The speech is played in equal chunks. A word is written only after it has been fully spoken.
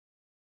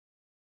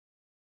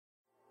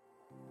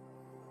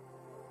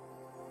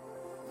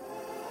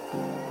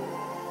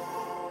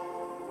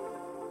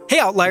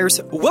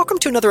Outliers, welcome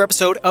to another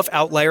episode of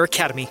Outlier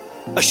Academy,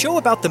 a show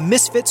about the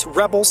misfits,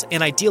 rebels,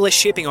 and idealists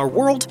shaping our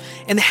world,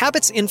 and the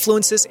habits,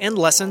 influences, and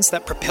lessons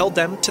that propelled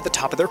them to the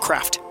top of their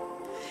craft.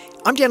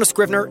 I'm Daniel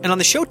Scrivner, and on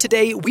the show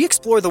today, we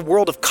explore the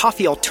world of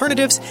coffee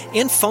alternatives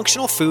and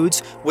functional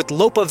foods with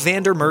Lopa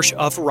van der Merch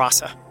of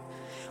Rasa.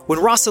 When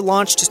Rasa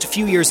launched just a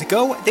few years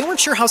ago, they weren't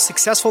sure how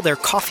successful their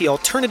coffee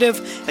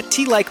alternative, a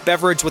tea-like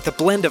beverage with a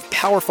blend of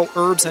powerful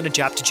herbs and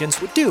adaptogens,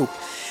 would do.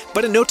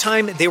 But in no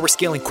time, they were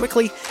scaling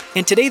quickly,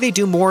 and today they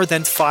do more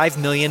than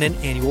 $5 million in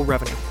annual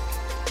revenue.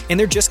 And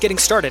they're just getting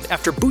started.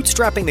 After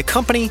bootstrapping the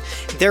company,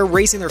 they're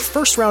raising their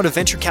first round of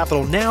venture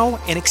capital now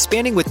and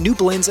expanding with new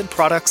blends and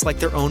products like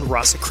their own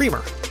Rasa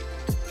Creamer.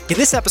 In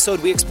this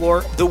episode, we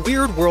explore the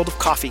weird world of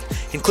coffee,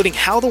 including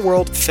how the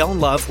world fell in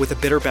love with a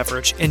bitter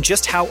beverage and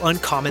just how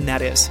uncommon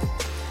that is.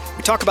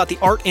 We talk about the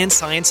art and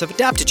science of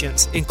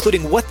adaptogens,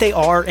 including what they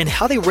are and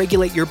how they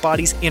regulate your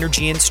body's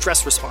energy and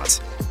stress response.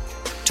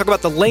 Talk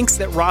about the lengths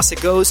that Rasa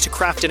goes to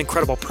craft an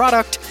incredible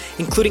product,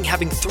 including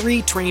having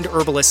 3 trained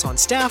herbalists on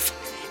staff,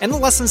 and the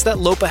lessons that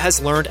Lopa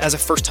has learned as a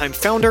first-time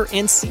founder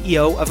and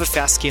CEO of a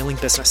fast-scaling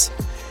business.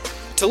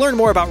 To learn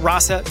more about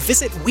Rasa,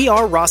 visit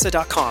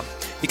wearerasa.com.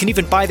 You can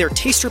even buy their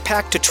taster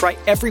pack to try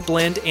every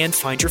blend and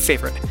find your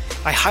favorite.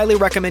 I highly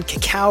recommend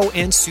Cacao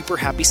and Super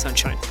Happy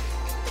Sunshine.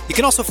 You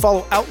can also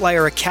follow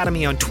Outlier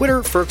Academy on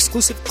Twitter for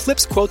exclusive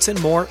clips, quotes,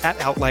 and more at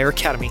Outlier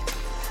Academy.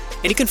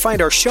 And you can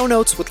find our show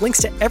notes with links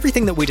to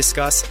everything that we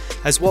discuss,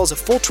 as well as a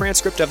full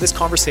transcript of this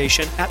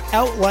conversation at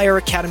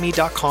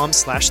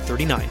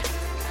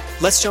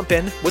outlieracademy.com/39. Let's jump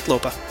in with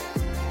Lopa.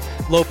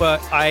 Lopa,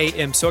 I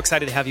am so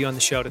excited to have you on the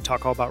show to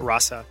talk all about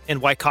Rasa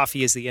and why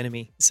coffee is the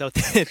enemy. So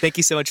thank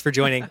you so much for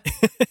joining.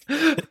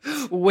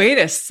 Way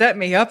to set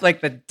me up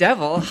like the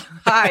devil.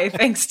 Hi,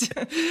 thanks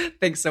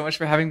so much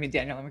for having me,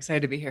 Daniel. I'm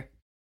excited to be here.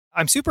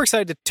 I'm super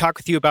excited to talk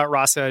with you about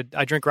Rasa.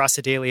 I drink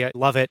Rasa daily. I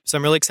love it. So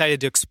I'm really excited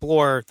to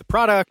explore the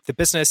product, the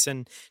business,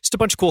 and just a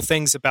bunch of cool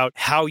things about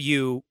how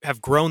you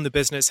have grown the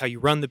business, how you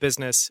run the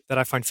business that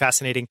I find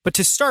fascinating. But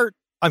to start,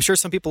 I'm sure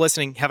some people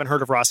listening haven't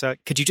heard of Rasa.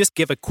 Could you just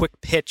give a quick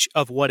pitch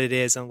of what it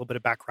is and a little bit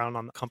of background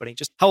on the company?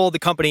 Just how old the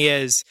company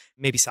is,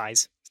 maybe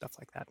size, stuff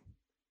like that.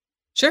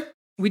 Sure.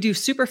 We do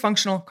super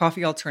functional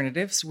coffee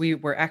alternatives. We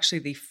were actually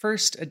the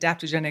first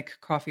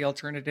adaptogenic coffee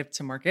alternative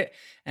to market,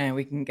 and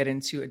we can get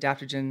into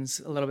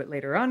adaptogens a little bit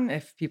later on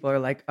if people are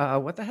like,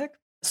 what the heck?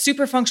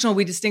 Super functional,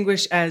 we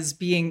distinguish as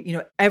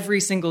being, every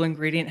single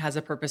ingredient has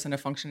a purpose and a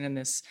function in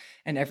this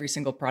and every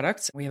single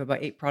product. We have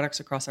about 8 products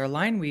across our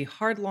line. We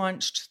hard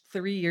launched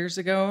 3 years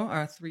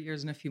ago, 3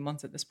 years and a few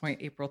months at this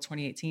point, April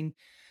 2018.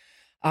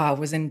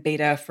 Was in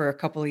beta for a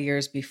couple of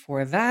years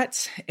before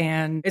that.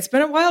 And it's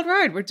been a wild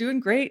ride. We're doing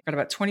great. Got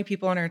about 20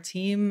 people on our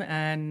team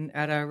and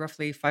at a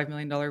roughly $5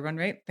 million run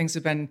rate. Things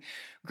have been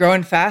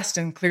growing fast.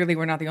 And clearly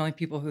we're not the only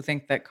people who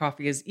think that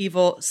coffee is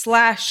evil /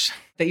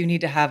 that you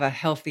need to have a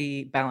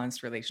healthy,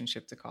 balanced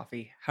relationship to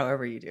coffee,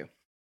 however you do.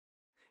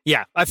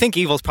 Yeah, I think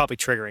evil is probably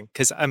triggering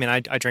because, I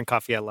drink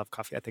coffee. I love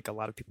coffee. I think a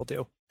lot of people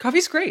do.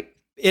 Coffee's great.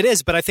 It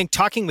is. But I think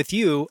talking with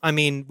you,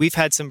 we've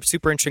had some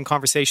super interesting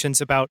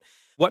conversations about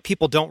what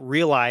people don't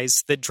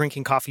realize that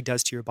drinking coffee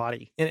does to your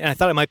body. And I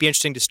thought it might be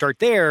interesting to start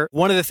there.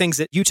 One of the things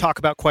that you talk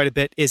about quite a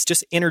bit is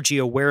just energy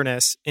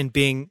awareness and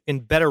being in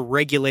better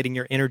regulating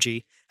your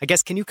energy. I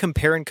guess, can you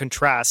compare and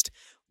contrast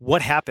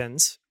what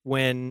happens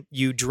when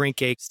you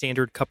drink a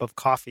standard cup of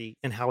coffee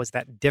and how is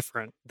that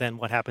different than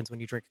what happens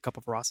when you drink a cup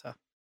of Rasa?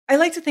 I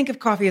like to think of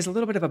coffee as a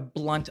little bit of a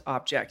blunt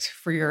object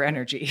for your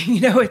energy.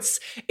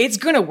 It's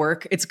going to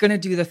work. It's going to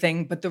do the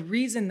thing. But the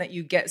reason that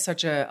you get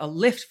such a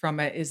lift from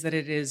it is that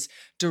it is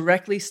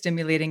directly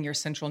stimulating your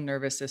central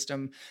nervous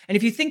system. And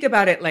if you think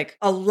about it, like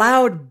a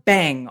loud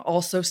bang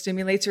also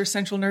stimulates your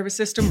central nervous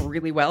system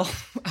really well.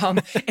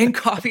 And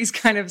coffee's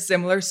kind of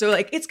similar. So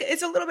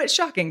it's a little bit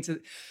shocking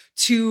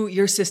to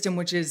your system,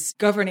 which is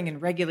governing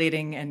and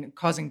regulating and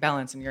causing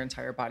balance in your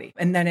entire body.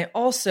 And then it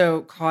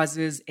also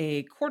causes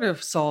a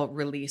cortisol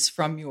release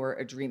from your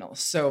adrenals.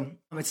 So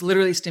it's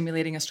literally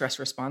stimulating a stress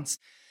response.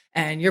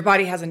 And your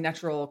body has a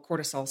natural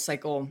cortisol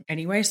cycle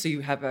anyway. So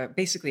you have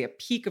basically a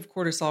peak of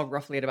cortisol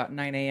roughly at about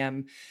 9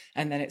 a.m.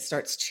 And then it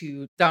starts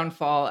to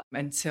downfall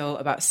until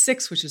about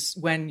 6, which is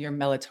when your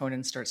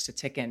melatonin starts to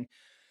tick in.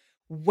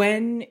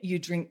 When you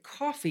drink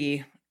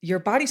coffee, your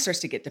body starts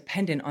to get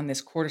dependent on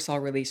this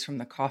cortisol release from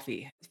the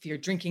coffee. If you're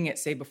drinking it,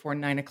 say, before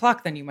 9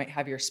 o'clock, then you might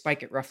have your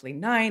spike at roughly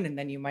 9, and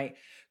then you might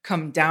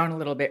come down a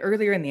little bit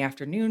earlier in the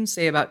afternoon,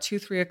 say about 2,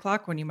 3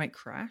 o'clock when you might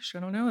crash. I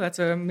don't know. That's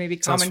a maybe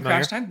common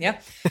crash time. Yeah.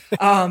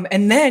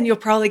 And then you'll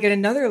probably get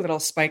another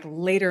little spike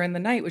later in the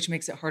night, which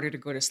makes it harder to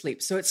go to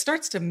sleep. So it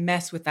starts to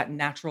mess with that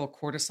natural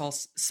cortisol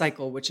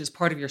cycle, which is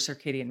part of your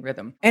circadian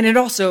rhythm. And it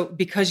also,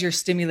 because you're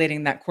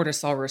stimulating that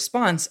cortisol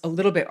response a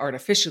little bit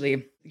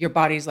artificially, your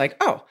body's like,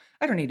 oh,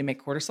 I don't need to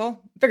make cortisol.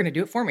 They're going to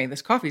do it for me.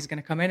 This coffee is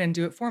going to come in and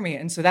do it for me.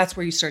 And so that's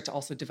where you start to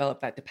also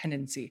develop that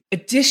dependency.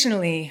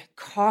 Additionally,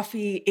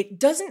 coffee, it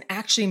doesn't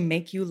actually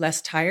make you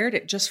less tired.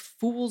 It just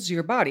fools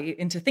your body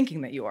into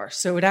thinking that you are.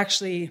 So it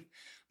actually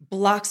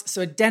blocks.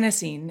 So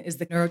adenosine is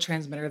the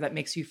neurotransmitter that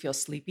makes you feel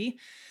sleepy.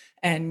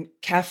 And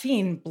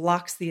caffeine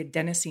blocks the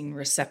adenosine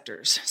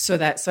receptors so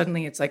that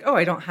suddenly it's like, oh,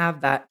 I don't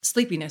have that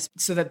sleepiness,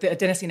 so that the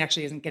adenosine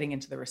actually isn't getting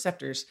into the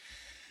receptors.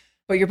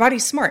 But your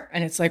body's smart.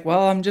 And it's like,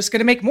 well, I'm just going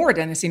to make more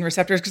adenosine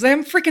receptors because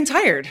I'm freaking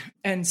tired.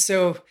 And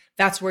so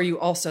that's where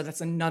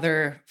that's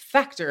another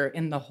factor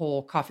in the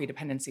whole coffee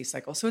dependency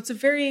cycle. So it's a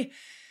very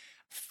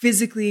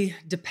physically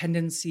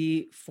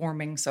dependency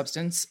forming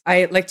substance.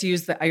 I like to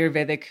use the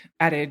Ayurvedic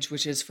adage,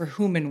 which is for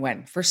whom and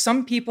when. For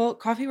some people,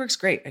 coffee works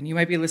great. And you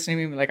might be listening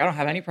to me like, I don't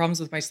have any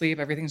problems with my sleep.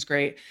 Everything's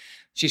great.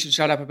 She should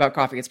shut up about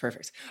coffee. It's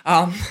perfect.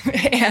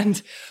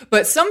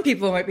 But some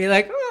people might be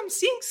like, oh, I'm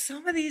seeing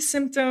some of these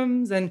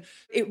symptoms. And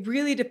it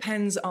really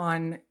depends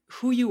on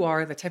who you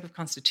are, the type of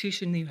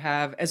constitution you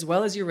have, as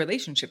well as your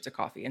relationship to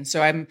coffee. And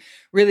so I'm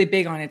really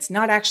big on, it's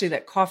not actually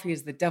that coffee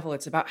is the devil.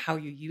 It's about how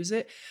you use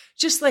it.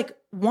 Just like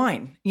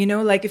wine,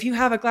 like if you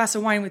have a glass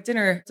of wine with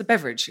dinner, it's a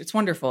beverage. It's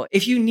wonderful.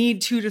 If you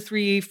need 2 to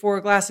 3,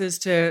 4 glasses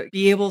to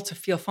be able to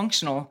feel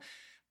functional,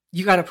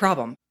 you got a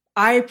problem.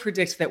 I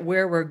predict that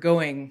where we're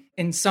going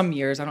in some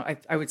years, I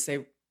would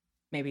say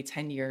maybe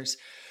 10 years,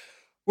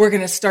 we're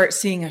going to start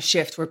seeing a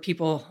shift where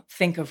people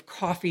think of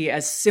coffee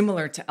as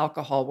similar to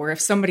alcohol, where if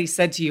somebody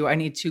said to you, I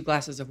need 2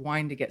 glasses of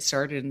wine to get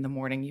started in the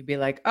morning, you'd be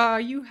like,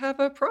 you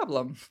have a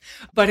problem.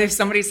 But if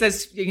somebody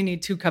says you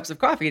need 2 cups of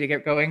coffee to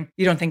get going,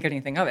 you don't think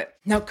anything of it.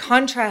 Now,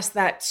 contrast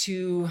that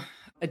to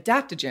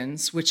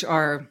adaptogens, which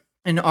are,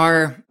 in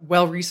our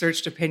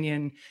well-researched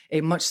opinion,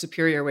 a much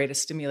superior way to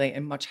stimulate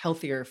and much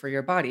healthier for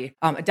your body.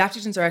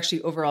 Adaptogens are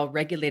actually overall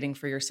regulating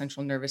for your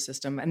central nervous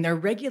system. And they're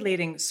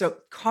regulating, so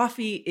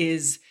coffee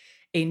is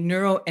a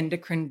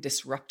neuroendocrine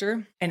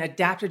disruptor, and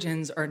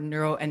adaptogens are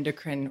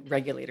neuroendocrine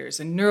regulators.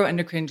 And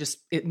neuroendocrine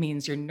it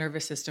means your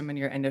nervous system and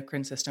your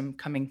endocrine system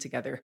coming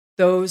together.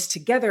 Those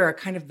together are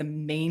kind of the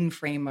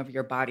mainframe of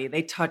your body.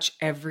 They touch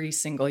your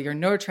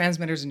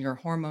neurotransmitters and your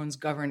hormones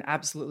govern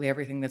absolutely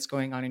everything that's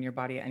going on in your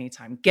body at any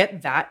time.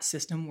 Get that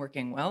system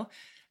working well,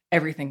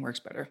 everything works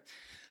better.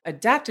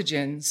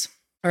 Adaptogens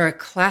are a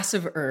class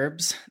of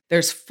herbs.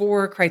 There's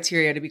 4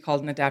 criteria to be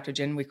called an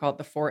adaptogen. We call it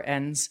the 4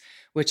 N's,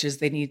 which is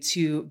they need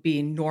to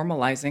be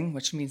normalizing,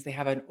 which means they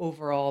have an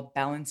overall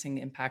balancing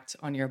impact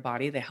on your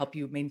body. They help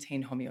you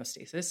maintain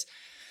homeostasis.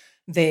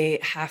 They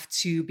have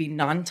to be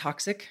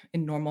non-toxic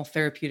in normal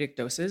therapeutic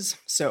doses.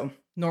 So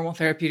normal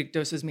therapeutic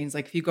doses means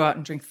like if you go out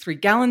and drink 3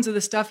 gallons of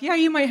this stuff,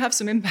 you might have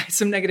some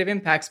negative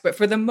impacts, but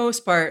for the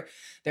most part,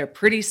 they're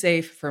pretty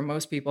safe for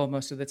most people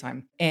most of the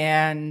time.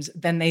 And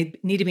then they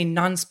need to be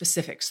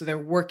non-specific. So they're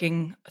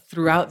working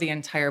throughout the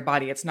entire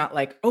body. It's not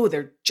like, oh,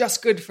 they're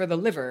just good for the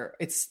liver.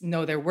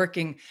 They're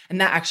working. And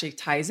that actually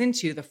ties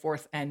into the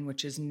 4th N,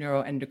 which is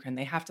neuroendocrine.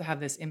 They have to have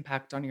this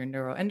impact on your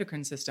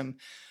neuroendocrine system,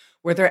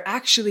 where they're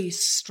actually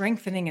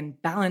strengthening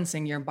and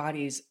balancing your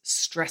body's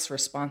stress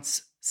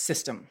response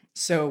system.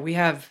 So we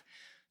have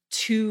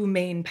 2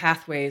 main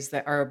pathways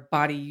that our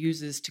body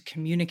uses to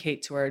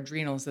communicate to our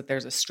adrenals that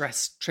there's a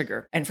stress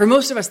trigger. And for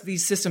most of us,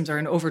 these systems are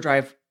in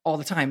overdrive all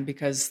the time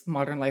because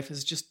modern life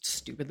is just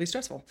stupidly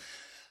stressful.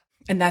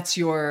 And that's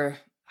your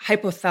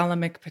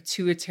hypothalamic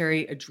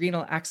pituitary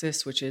adrenal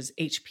axis, which is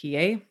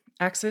HPA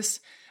axis,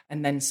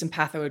 and then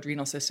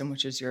sympathoadrenal system,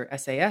 which is your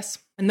SAS.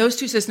 And those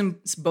 2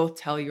 systems both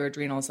tell your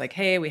adrenals like,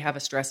 hey, we have a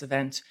stress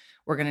event.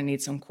 We're going to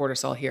need some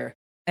cortisol here.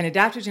 And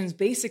adaptogens,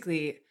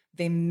 basically,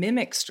 they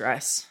mimic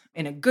stress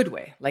in a good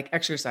way, like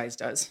exercise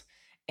does,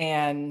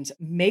 and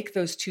make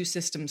those 2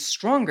 systems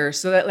stronger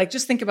so that, like,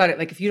 just think about it.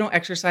 Like if you don't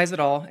exercise at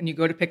all and you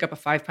go to pick up a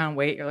 5-pound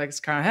weight, you're like,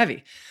 it's kind of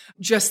heavy.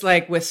 Just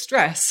like with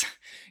stress,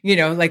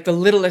 like the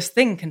littlest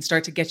thing can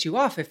start to get you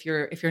off if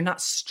you're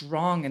not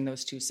strong in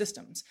those 2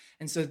 systems.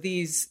 And so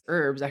these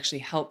herbs actually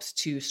helps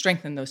to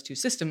strengthen those 2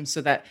 systems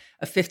so that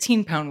a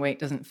 15-pound weight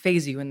doesn't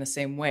phase you in the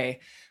same way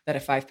that a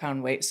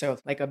 5-pound weight, so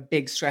like a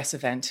big stress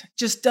event,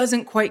 just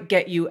doesn't quite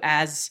get you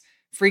as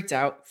freaked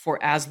out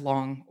for as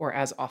long or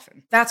as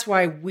often. That's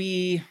why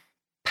we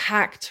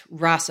packed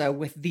rasa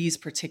with these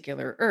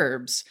particular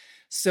herbs,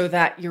 so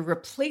that you're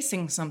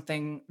replacing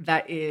something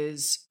that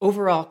is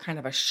overall kind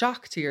of a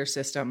shock to your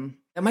system.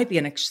 That might be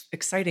an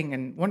exciting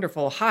and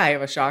wonderful high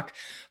of a shock,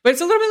 but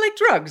it's a little bit like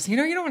drugs. You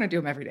don't want to do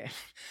them every day.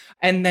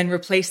 And then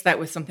replace that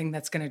with something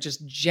that's going to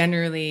just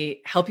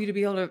generally help you to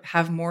be able to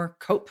have more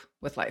cope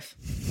with life.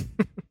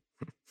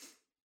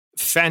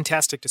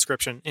 Fantastic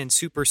description and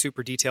super,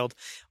 super detailed.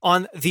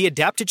 On the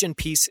adaptogen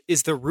piece,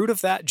 is the root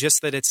of that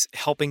just that it's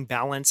helping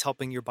balance,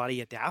 helping your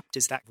body adapt?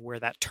 Is that where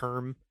that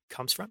term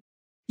comes from?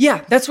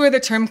 Yeah, that's where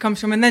the term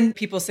comes from. And then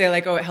people say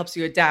like, oh, it helps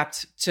you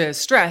adapt to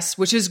stress,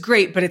 which is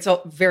great, but it's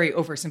all very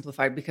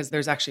oversimplified because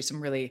there's actually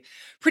some really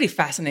pretty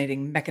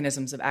fascinating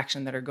mechanisms of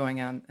action that are going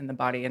on in the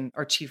body. And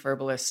our chief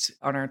herbalist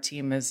on our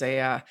team is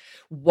a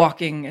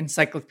walking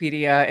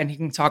encyclopedia, and he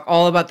can talk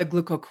all about the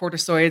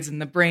glucocorticoids in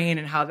the brain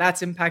and how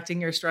that's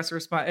impacting your stress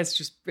response.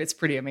 It's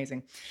pretty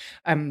amazing.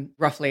 I'm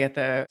roughly at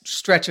the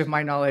stretch of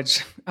my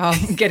knowledge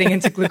getting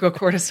into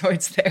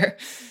glucocorticoids there.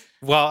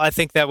 Well, I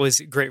think that was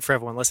great for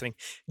everyone listening.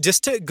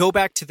 Just to go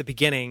back to the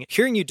beginning,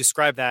 hearing you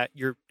describe that,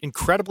 you're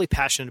incredibly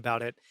passionate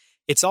about it.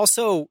 it's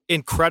also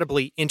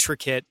incredibly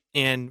intricate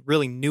and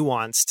really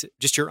nuanced,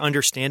 just your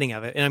understanding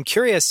of it. And I'm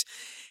curious,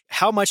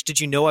 how much did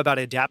you know about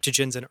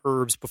adaptogens and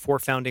herbs before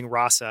founding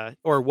Rasa?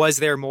 Or was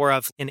there more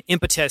of an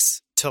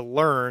impetus to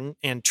learn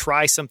and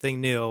try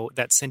something new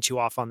that sent you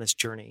off on this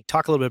journey?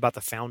 Talk a little bit about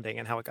the founding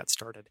and how it got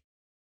started.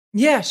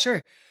 Yeah,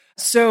 sure.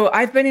 So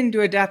I've been into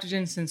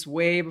adaptogens since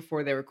way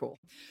before they were cool.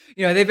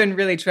 They've been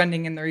really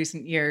trending in the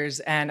recent years.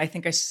 And I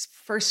think I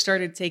first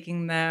started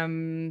taking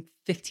them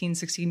 15,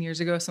 16 years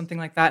ago, something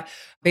like that.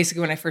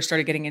 Basically, when I first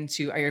started getting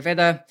into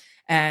Ayurveda,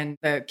 and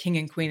the king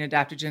and queen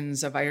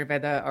adaptogens of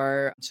Ayurveda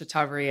are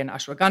Shatavari and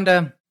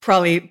ashwagandha.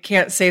 Probably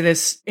can't say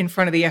this in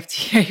front of the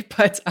FDA,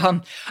 but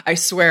I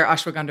swear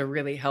ashwagandha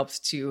really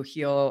helped to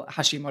heal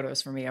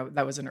Hashimoto's for me.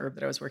 That was an herb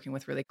that I was working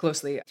with really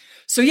closely.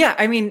 So yeah,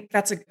 I mean,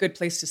 that's a good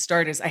place to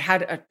start. Is I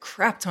had a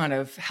crap ton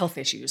of health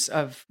issues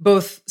of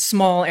both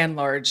small and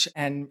large,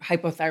 and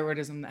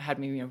hypothyroidism that had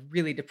me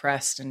really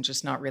depressed and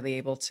just not really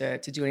able to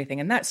do anything.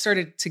 And that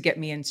started to get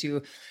me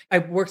into, I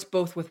worked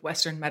both with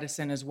Western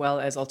medicine as well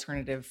as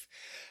alternative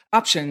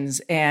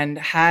options, and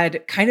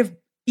had kind of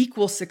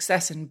equal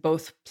success in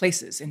both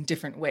places in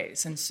different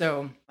ways. And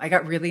so I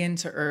got really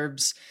into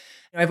herbs.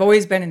 I've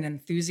always been an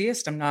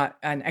enthusiast. I'm not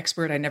an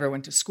expert. I never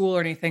went to school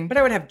or anything, but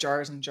I would have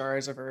jars and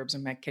jars of herbs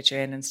in my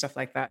kitchen and stuff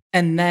like that.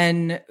 And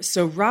then,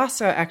 so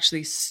Rasa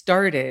actually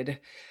started,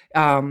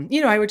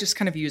 I would just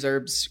kind of use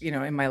herbs,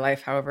 in my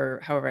life,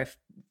 however I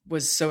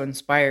was so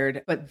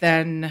inspired. But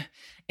then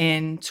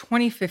in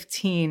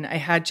 2015, I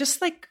had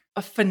just like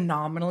a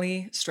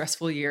phenomenally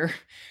stressful year.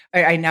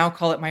 I now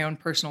call it my own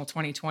personal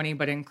 2020,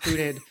 but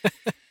included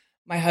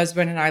my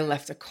husband and I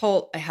left a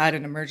cult. I had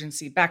an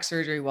emergency back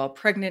surgery while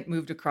pregnant,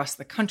 moved across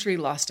the country,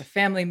 lost a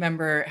family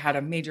member, had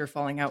a major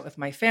falling out with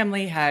my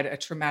family, had a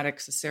traumatic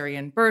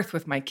cesarean birth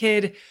with my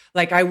kid.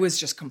 Like, I was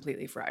just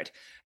completely fried.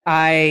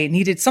 I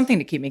needed something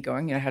to keep me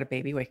going. I had a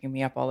baby waking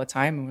me up all the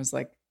time and was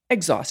like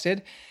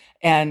exhausted.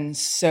 And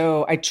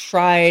so I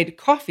tried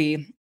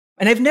coffee.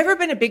 And I've never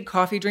been a big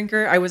coffee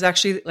drinker. I was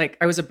actually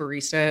I was a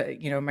barista,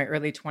 in my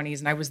early 20s,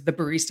 and I was the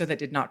barista that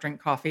did not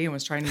drink coffee and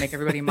was trying to make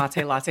everybody mate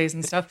lattes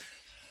and stuff.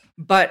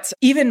 But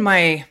even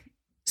my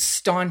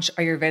staunch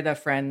Ayurveda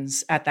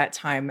friends at that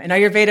time, and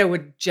Ayurveda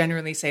would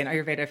generally say, and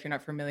Ayurveda, if you're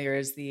not familiar,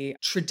 is the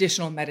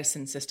traditional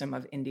medicine system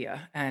of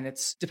India. And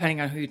it's,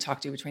 depending on who you talk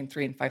to, between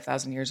 3,000 and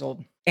 5,000 years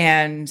old.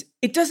 And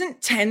it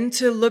doesn't tend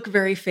to look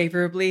very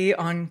favorably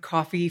on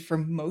coffee for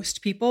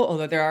most people,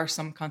 although there are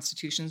some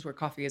constitutions where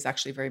coffee is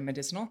actually very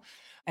medicinal.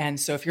 And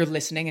so if you're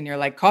listening and you're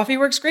like, coffee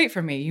works great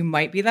for me, you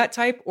might be that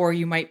type, or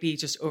you might be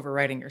just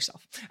overriding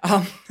yourself.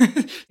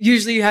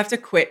 Usually you have to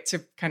quit to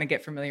kind of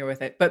get familiar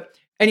with it. But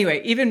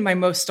anyway, even my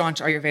most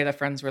staunch Ayurveda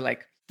friends were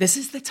like, this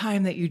is the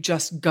time that you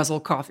just guzzle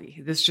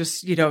coffee. This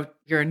just,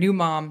 you're a new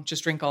mom,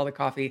 just drink all the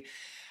coffee.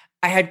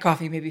 I had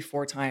coffee maybe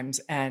 4 times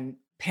and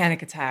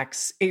panic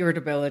attacks,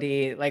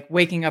 irritability, like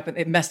waking up, and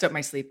it messed up my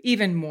sleep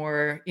even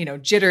more,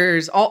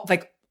 jitters,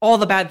 all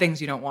the bad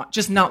things you don't want,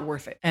 just not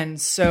worth it. And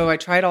so I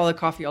tried all the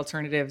coffee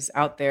alternatives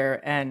out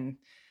there and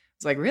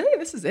was like, really,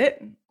 this is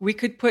it? We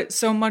could put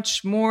so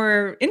much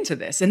more into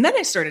this. And then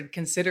I started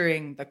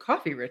considering the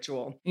coffee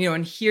ritual,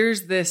 and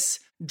here's this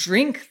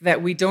drink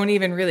that we don't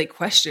even really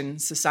question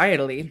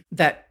societally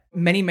that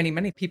many, many,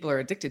 many people are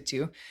addicted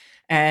to.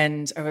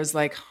 And I was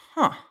like,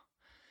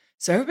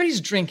 so everybody's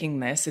drinking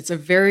this. It's a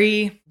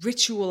very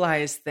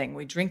ritualized thing.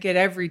 We drink it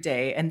every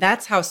day. And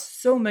that's how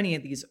so many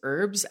of these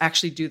herbs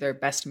actually do their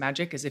best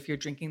magic, is if you're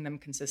drinking them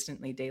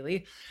consistently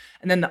daily.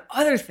 And then the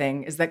other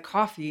thing is that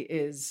coffee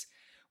is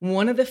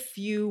one of the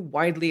few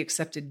widely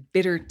accepted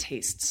bitter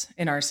tastes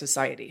in our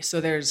society.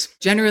 So there's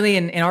generally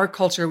in our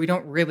culture, we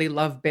don't really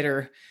love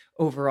bitter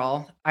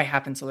overall. I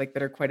happen to like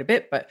bitter quite a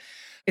bit, but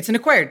it's an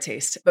acquired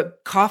taste. But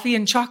coffee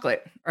and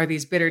chocolate are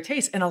these bitter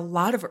tastes. And a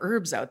lot of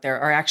herbs out there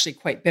are actually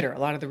quite bitter, a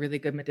lot of the really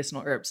good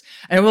medicinal herbs.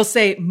 And I will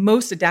say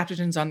most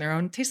adaptogens on their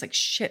own taste like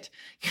shit.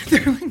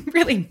 They're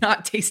really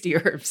not tasty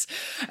herbs.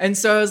 And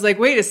so I was like,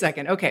 wait a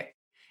second. Okay,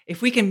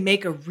 if we can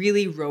make a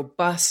really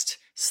robust,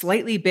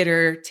 slightly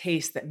bitter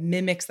taste that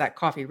mimics that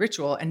coffee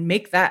ritual and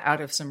make that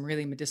out of some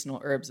really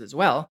medicinal herbs as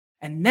well,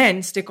 and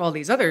then stick all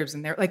these other herbs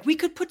in there, like we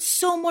could put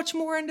so much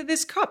more into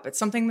this cup. It's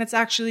something that's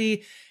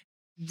actually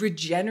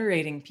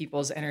regenerating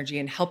people's energy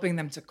and helping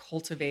them to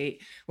cultivate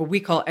what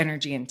we call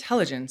energy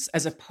intelligence,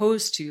 as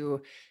opposed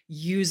to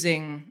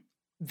using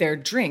their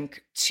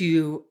drink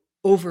to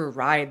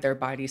override their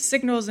body's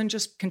signals and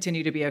just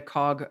continue to be a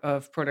cog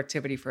of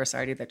productivity for a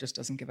society that just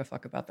doesn't give a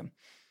fuck about them.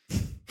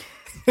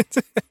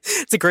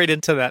 It's a great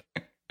into that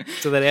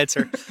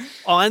answer.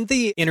 On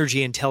the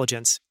energy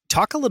intelligence,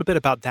 talk a little bit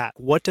about that.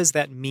 What does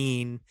that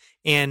mean?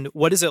 And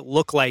what does it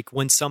look like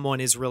when someone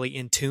is really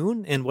in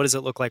tune? And what does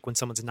it look like when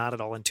someone's not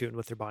at all in tune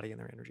with their body and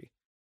their energy?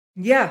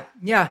 Yeah.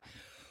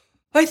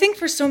 I think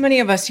for so many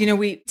of us,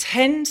 we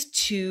tend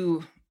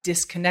to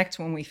disconnect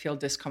when we feel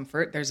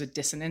discomfort. There's a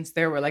dissonance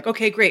there. We're like,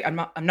 okay, great. I'm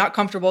not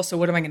comfortable. So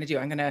what am I going to do?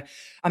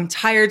 I'm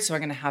tired. So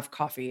I'm going to have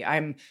coffee.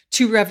 I'm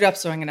too revved up.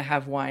 So I'm going to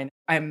have wine.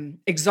 I'm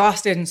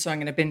exhausted. And so I'm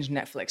going to binge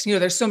Netflix.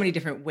 There's so many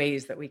different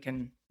ways that we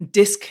can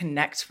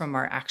disconnect from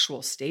our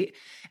actual state.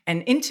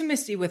 And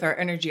intimacy with our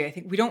energy, I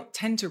think we don't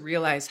tend to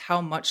realize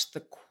how much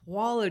the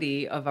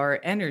quality of our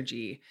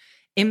energy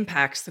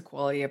impacts the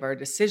quality of our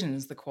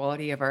decisions, the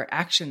quality of our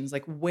actions,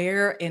 like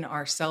where in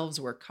ourselves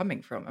we're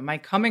coming from. Am I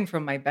coming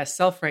from my best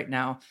self right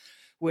now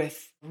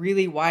with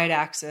really wide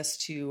access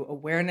to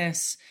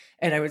awareness?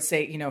 And I would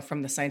say,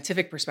 from the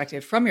scientific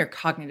perspective, from your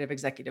cognitive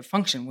executive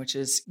function, which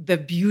is the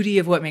beauty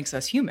of what makes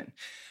us human.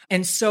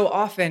 And so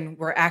often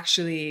we're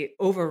actually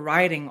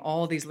overriding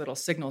all these little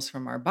signals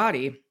from our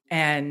body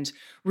and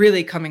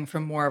really coming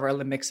from more of our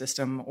limbic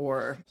system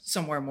or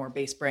somewhere more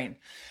base brain.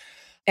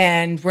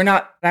 And we're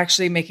not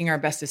actually making our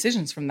best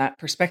decisions from that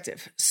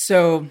perspective.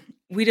 So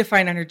we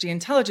define energy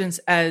intelligence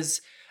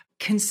as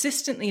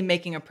consistently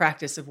making a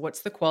practice of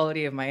what's the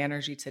quality of my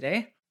energy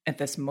today at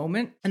this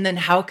moment. And then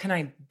how can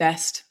I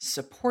best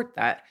support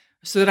that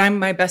so that I'm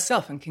my best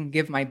self and can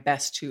give my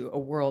best to a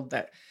world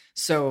that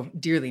so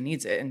dearly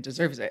needs it and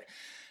deserves it.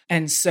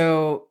 And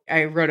so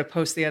I wrote a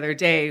post the other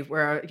day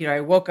where,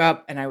 I woke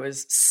up and I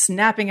was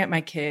snapping at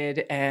my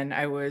kid and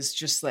I was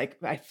just like,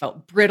 I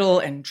felt brittle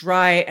and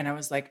dry. And I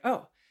was like,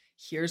 oh,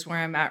 here's where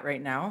I'm at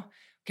right now.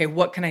 Okay,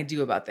 what can I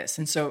do about this?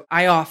 And so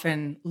I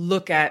often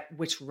look at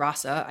which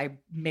rasa I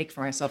make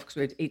for myself because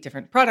we have 8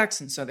 different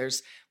products. And so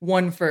there's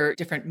one for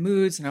different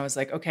moods. And I was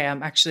like, okay,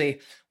 I'm actually,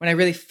 when I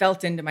really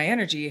felt into my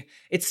energy,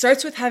 it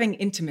starts with having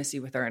intimacy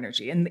with our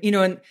energy. And,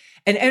 and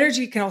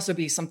energy can also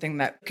be something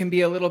that can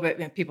be a little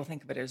bit, people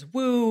think of it as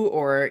woo,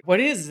 or what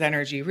is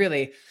energy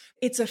really?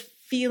 It's a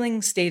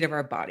feeling state of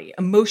our body.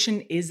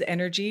 Emotion is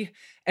energy.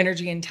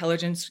 Energy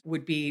intelligence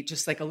would be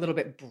just like a little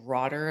bit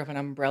broader of an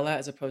umbrella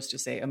as opposed to,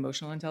 say,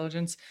 emotional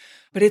intelligence.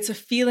 But it's a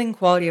feeling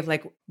quality of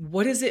like,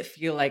 what does it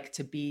feel like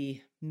to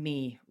be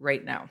me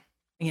right now?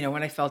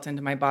 When I felt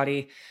into my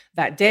body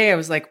that day, I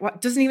was like,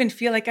 what? Doesn't even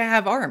feel like I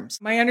have arms.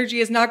 My energy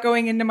is not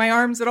going into my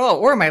arms at all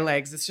or my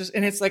legs.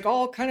 It's like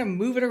all kind of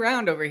moving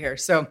around over here.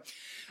 So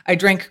I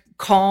drank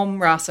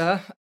calm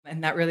rasa,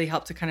 and that really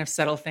helped to kind of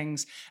settle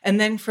things. And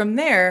then from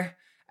there,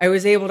 I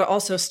was able to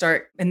also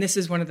start, and this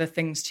is one of the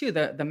things too,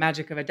 the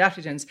magic of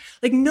adaptogens,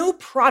 like no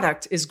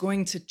product is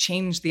going to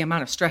change the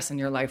amount of stress in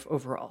your life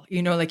overall.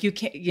 Like you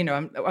can't,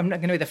 I'm not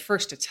going to be the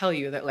first to tell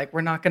you that like,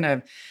 we're not going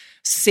to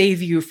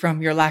save you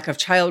from your lack of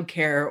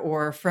childcare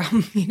or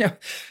from,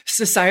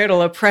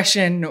 societal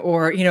oppression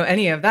or,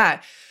 any of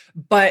that.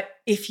 But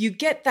if you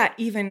get that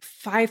even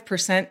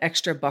 5%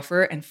 extra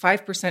buffer and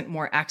 5%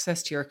 more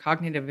access to your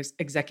cognitive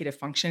executive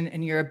function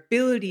and your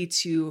ability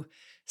to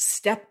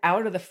step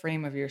out of the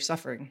frame of your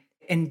suffering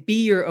and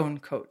be your own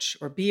coach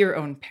or be your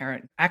own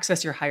parent,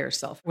 access your higher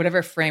self,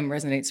 whatever frame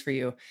resonates for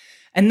you.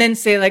 And then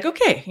say like,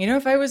 okay,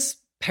 if I was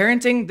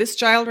parenting this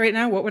child right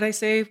now, what would I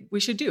say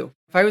we should do?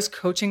 If I was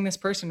coaching this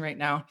person right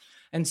now.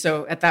 And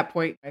so at that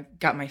point, I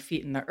got my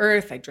feet in the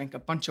earth, I drank a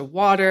bunch of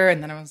water,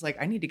 and then I was like,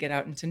 I need to get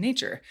out into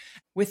nature.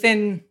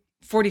 Within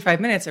 45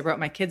 minutes, I brought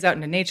my kids out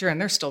into nature and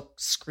they're still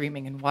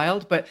screaming and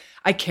wild, but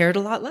I cared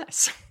a lot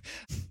less.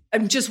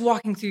 I'm just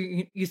walking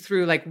you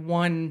through like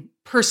one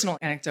personal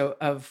anecdote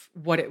of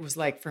what it was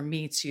like for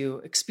me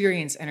to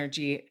experience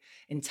energy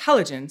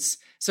intelligence.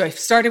 So I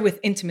started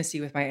with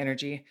intimacy with my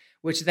energy,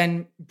 which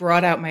then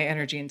brought out my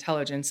energy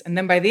intelligence. And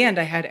then by the end,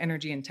 I had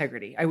energy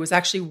integrity. I was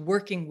actually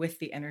working with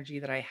the energy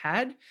that I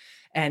had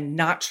and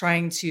not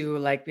trying to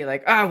like be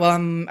like,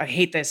 I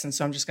hate this. And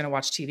so I'm just going to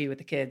watch TV with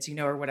the kids,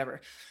 or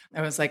whatever.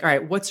 I was like, all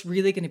right, what's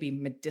really going to be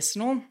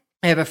medicinal?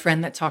 I have a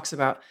friend that talks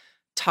about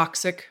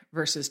toxic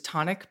versus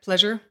tonic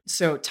pleasure.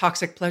 So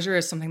toxic pleasure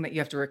is something that you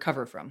have to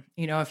recover from.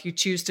 If you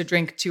choose to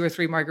drink 2 or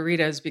 3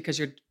 margaritas because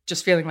you're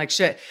just feeling like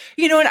shit,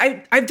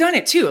 and I've done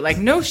it too, like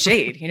no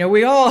shade,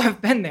 we all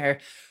have been there,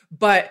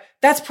 but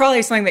that's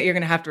probably something that you're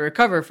going to have to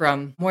recover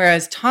from.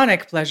 Whereas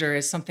tonic pleasure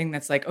is something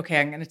that's like, okay,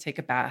 I'm going to take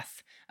a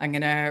bath. I'm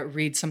going to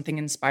read something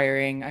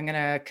inspiring. I'm going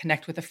to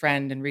connect with a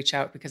friend and reach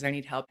out because I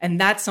need help. And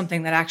that's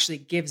something that actually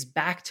gives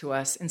back to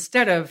us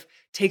instead of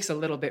takes a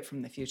little bit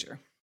from the future.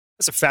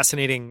 That's a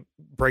fascinating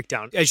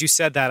breakdown. As you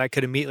said that, I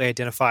could immediately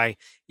identify,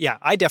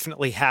 I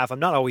definitely have. I'm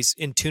not always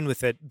in tune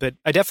with it, but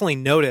I definitely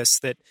notice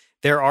that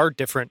there are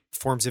different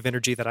forms of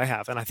energy that I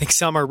have. And I think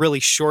some are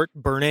really short,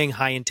 burning,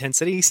 high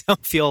intensity. Some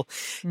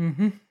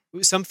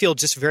feel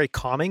just very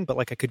calming, but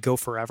like I could go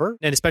forever.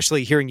 And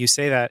especially hearing you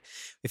say that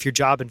if your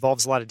job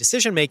involves a lot of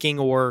decision making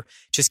or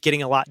just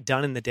getting a lot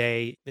done in the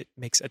day, it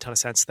makes a ton of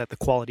sense that the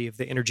quality of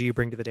the energy you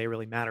bring to the day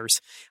really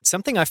matters.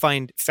 Something I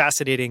find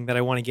fascinating that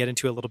I want to get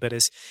into a little bit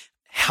is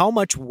how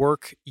much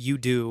work you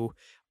do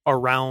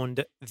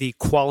around the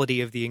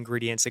quality of the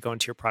ingredients that go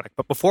into your product.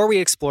 But before we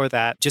explore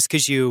that, just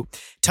because you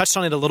touched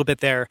on it a little bit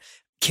there,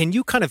 can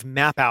you kind of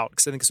map out,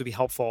 because I think this would be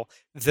helpful,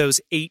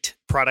 those 8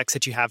 products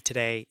that you have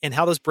today and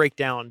how those break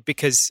down?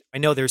 Because I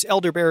know there's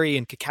elderberry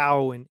and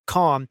cacao and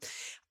calm.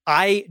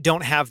 I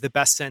don't have the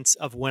best sense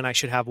of when I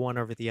should have one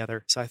over the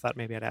other. So I thought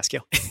maybe I'd ask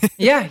you.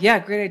 Yeah,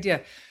 great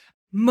idea.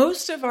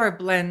 Most of our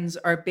blends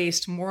are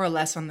based more or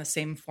less on the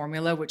same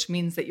formula, which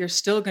means that you're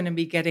still going to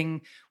be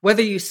getting,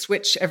 whether you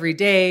switch every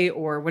day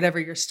or whatever,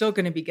 you're still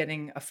going to be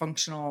getting a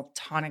functional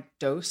tonic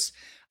dose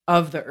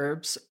of the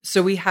herbs.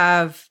 So we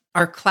have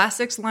our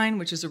classics line,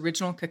 which is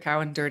original, cacao,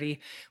 and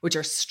dirty, which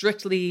are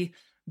strictly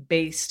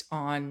based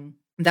on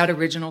that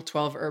original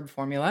 12 herb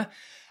formula.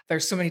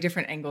 There's so many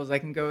different angles I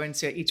can go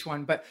into each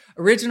one, but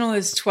original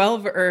is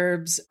 12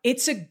 herbs.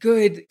 It's a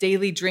good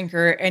daily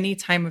drinker any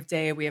time of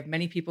day. We have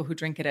many people who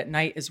drink it at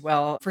night as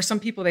well. For some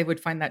people, they would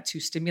find that too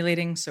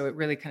stimulating. So it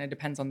really kind of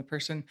depends on the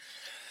person.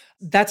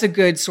 That's a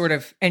good sort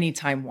of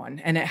anytime one.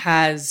 And it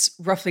has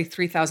roughly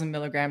 3,000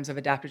 milligrams of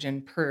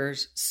adaptogen per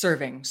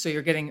serving. So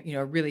you're getting,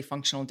 a really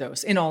functional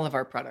dose in all of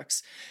our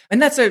products.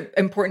 And that's an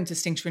important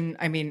distinction.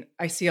 I mean,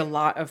 I see a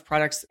lot of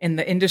products in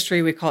the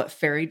industry, we call it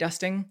fairy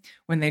dusting,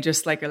 when they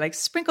just are like,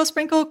 sprinkle,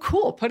 sprinkle,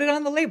 cool, put it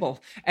on the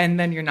label. And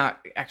then you're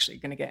not actually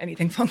going to get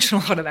anything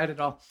functional out of that at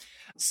all.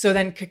 So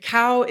then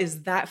cacao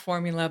is that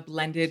formula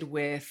blended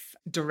with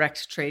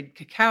direct trade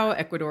cacao,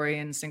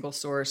 Ecuadorian, single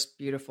source,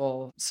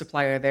 beautiful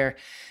supplier there.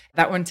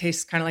 That one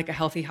tastes kind of like a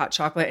healthy hot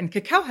chocolate. And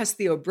cacao has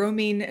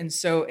theobromine. And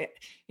so it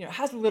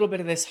has a little bit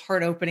of this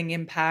heart opening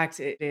impact.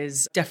 It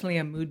is definitely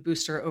a mood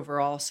booster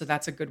overall. So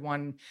that's a good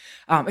one.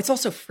 It's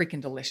also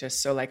freaking delicious.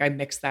 So I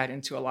mix that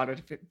into a lot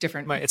of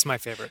different It's my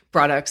favorite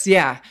products.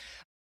 Yeah.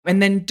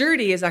 And then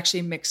dirty is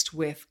actually mixed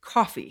with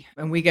coffee.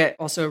 And we get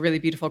also a really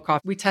beautiful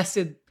coffee. We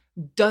tested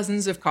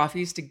dozens of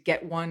coffees to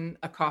get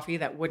a coffee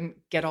that wouldn't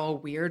get all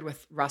weird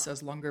with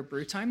Rasa's longer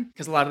brew time,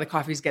 because a lot of the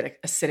coffees get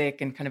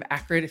acidic and kind of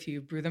acrid if you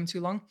brew them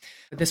too long.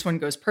 But this one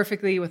goes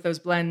perfectly with those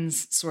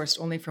blends,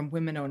 sourced only from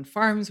women-owned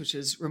farms, which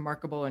is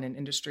remarkable in an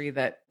industry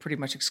that pretty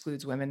much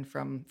excludes women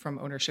from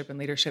ownership and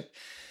leadership.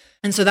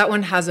 And so that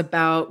one has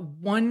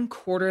about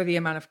 1/4 the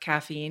amount of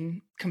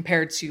caffeine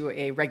compared to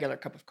a regular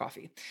cup of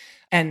coffee.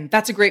 And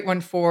that's a great one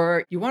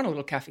for, you want a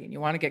little caffeine, you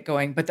want to get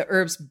going, but the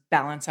herbs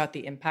balance out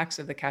the impacts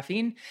of the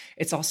caffeine.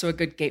 It's also a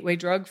good gateway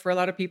drug for a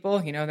lot of people.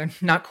 They're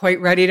not quite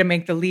ready to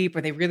make the leap,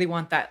 or they really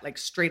want that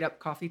straight up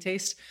coffee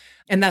taste.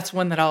 And that's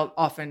one that I'll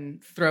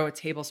often throw a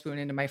tablespoon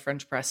into my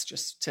French press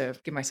just to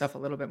give myself a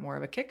little bit more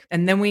of a kick.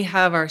 And then we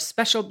have our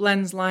special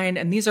blends line.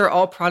 And these are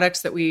all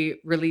products that we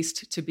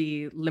released to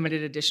be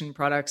limited edition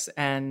products.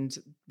 And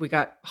we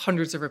got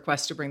hundreds of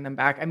requests to bring them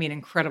back. I mean,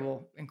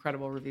 incredible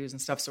reviews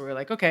and stuff. So we're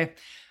like, okay,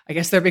 I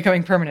guess they're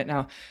becoming permanent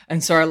now.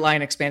 And so our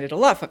line expanded a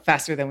lot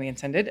faster than we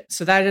intended.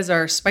 So that is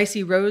our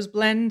spicy rose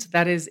blend.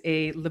 That is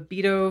a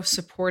libido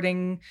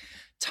supporting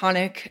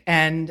tonic.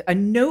 And a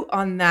note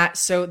on that.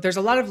 So there's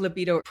a lot of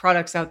libido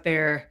products out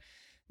there.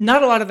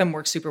 Not a lot of them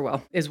work super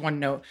well, is one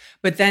note.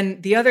 But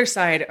then the other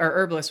side, our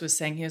herbalist was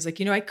saying, he was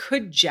like, I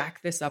could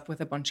jack this up with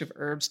a bunch of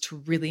herbs to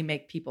really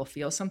make people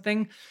feel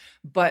something.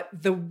 But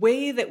the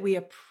way that we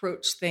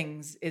approach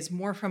things is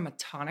more from a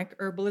tonic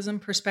herbalism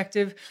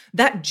perspective.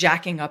 That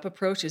jacking up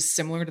approach is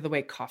similar to the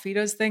way coffee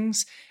does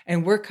things.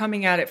 And we're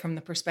coming at it from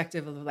the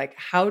perspective of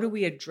how do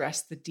we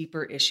address the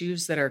deeper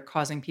issues that are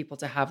causing people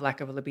to have lack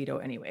of a libido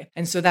anyway?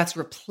 And so that's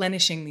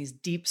replenishing these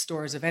deep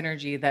stores of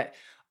energy that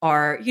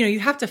are, you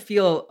have to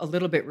feel a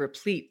little bit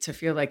replete to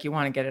feel like you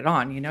want to get it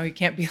on. You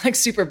can't be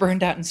super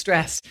burned out and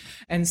stressed.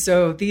 And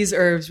so these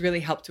herbs really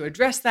help to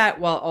address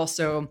that, while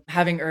also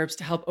having herbs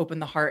to help open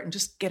the heart and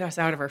just get us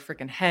out of our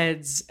freaking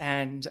heads.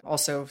 And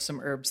also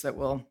some herbs that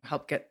will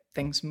help get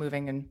things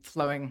moving and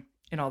flowing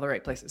in all the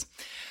right places.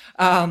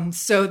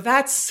 So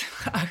that's,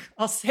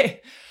 I'll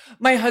say,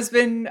 my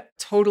husband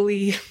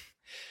totally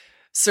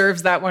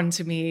serves that one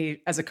to me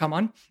as a come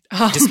on.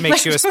 Just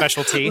makes you a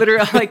specialty.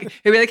 Literally,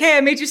 he'll be like, hey,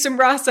 I made you some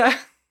Rasa.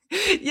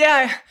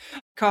 Yeah.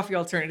 Coffee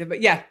alternative.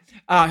 But yeah,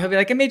 he'll be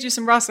like, I made you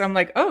some Rasa. I'm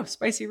like, oh,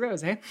 spicy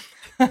rose, eh?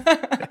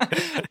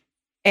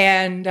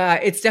 And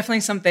it's definitely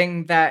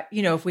something that,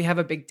 if we have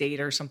a big date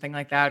or something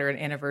like that, or an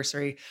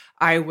anniversary,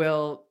 I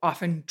will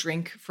often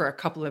drink for a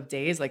couple of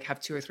days,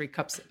 have 2 or 3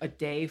 cups a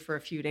day for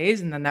a few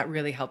days. And then that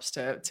really helps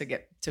to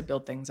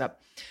build things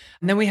up.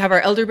 And then we have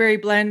our elderberry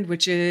blend,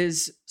 which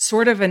is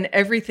sort of an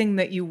everything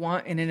that you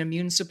want in an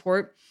immune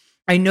support.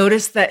 I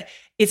noticed that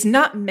it's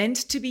not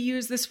meant to be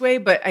used this way,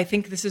 but I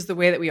think this is the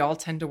way that we all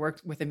tend to work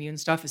with immune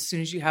stuff. As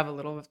soon as you have a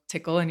little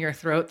tickle in your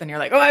throat, then you're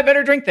like, oh, I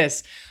better drink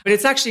this. But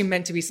it's actually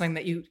meant to be something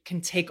that you can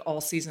take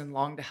all season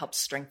long to help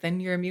strengthen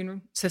your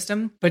immune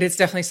system. But it's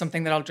definitely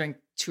something that I'll drink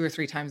 2 or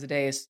 3 times a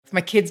day. If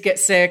my kids get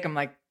sick, I'm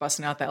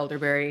busting out the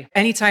elderberry.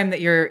 Anytime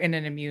that you're in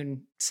an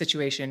immune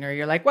situation, or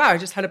you're like, wow, I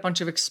just had a bunch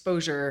of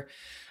exposure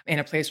in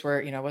a place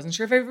where, I wasn't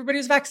sure if everybody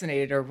was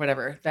vaccinated or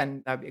whatever,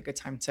 then that'd be a good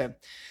time to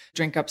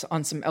drink up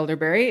on some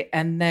elderberry.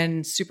 And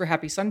then Super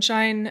Happy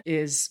Sunshine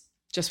is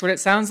just what it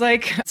sounds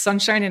like.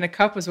 Sunshine in a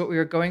cup was what we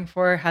were going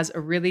for. Has a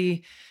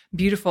really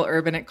beautiful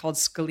herb in it called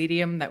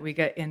Scaledium that we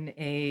get in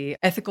a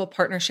ethical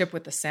partnership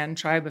with the San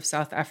tribe of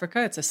South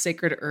Africa. It's a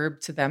sacred herb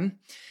to them.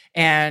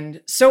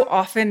 And so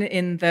often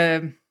in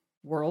the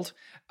world,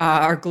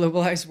 our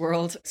globalized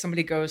world.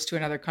 Somebody goes to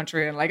another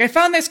country and like, I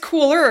found this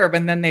cool herb,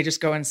 and then they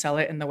just go and sell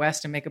it in the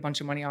West and make a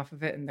bunch of money off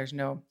of it, and there's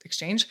no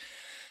exchange.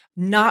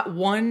 Not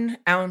 1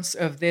 ounce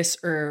of this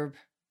herb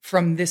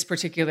from this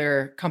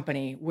particular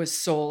company was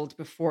sold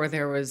before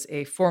there was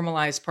a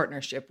formalized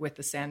partnership with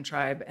the San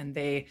Tribe, and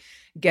they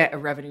get a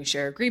revenue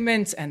share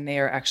agreement, and they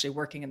are actually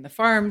working in the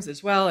farms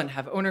as well and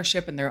have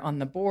ownership, and they're on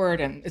the board,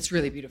 and it's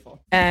really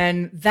beautiful.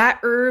 And that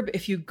herb,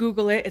 if you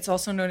Google it, it's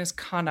also known as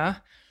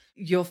Kanna.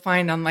 You'll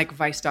find on like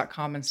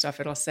Vice.com and stuff,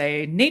 it'll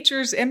say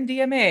nature's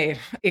MDMA.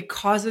 It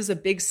causes a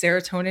big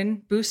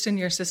serotonin boost in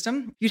your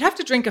system. You'd have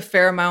to drink a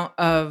fair amount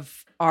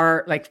of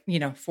 4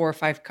 or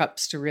 5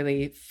 cups to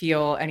really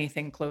feel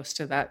anything close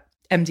to that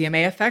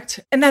MDMA effect.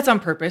 And that's on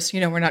purpose.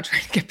 We're not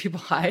trying to get people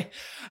high.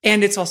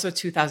 And it's also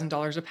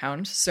 $2,000 a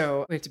pound.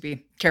 So we have to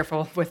be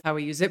careful with how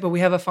we use it. But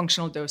we have a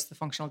functional dose. The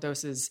functional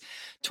dose is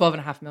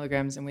 12.5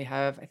 milligrams. And we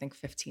have, I think,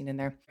 15 in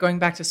there. Going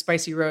back to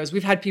Spicy Rose,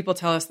 we've had people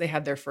tell us they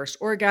had their first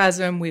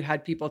orgasm. We've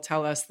had people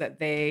tell us that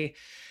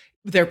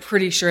they're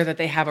pretty sure that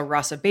they have a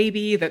Rasa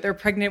baby that they're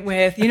pregnant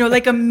with,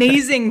 like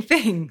amazing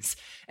things.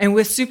 And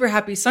with Super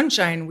Happy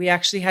Sunshine, we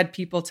actually had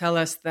people tell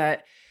us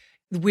that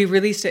we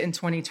released it in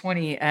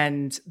 2020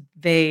 and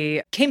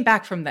they came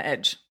back from the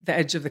edge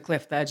of the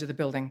cliff, the edge of the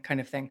building kind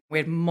of thing. We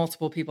had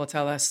multiple people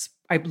tell us,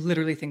 I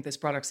literally think this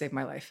product saved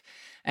my life.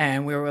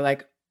 And we were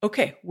like,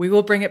 okay, we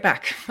will bring it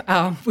back.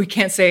 We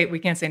can't say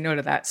no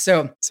to that.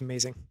 So it's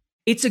amazing.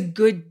 It's a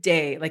good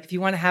day. Like if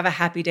you want to have a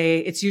happy day,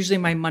 it's usually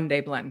my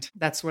Monday blend.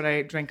 That's what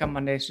I drink on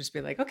Mondays. Just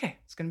be like, okay,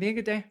 it's going to be a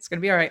good day. It's going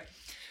to be all right.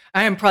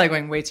 I am probably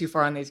going way too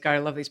far on these guys. I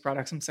love these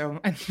products.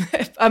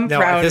 I'm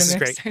proud. This is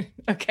great.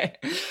 Okay.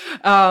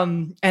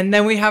 And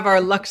then we have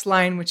our Luxe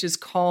line, which is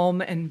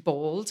Calm and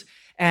Bold.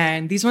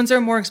 And these ones are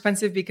more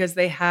expensive because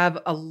they have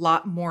a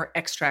lot more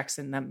extracts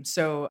in them.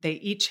 So they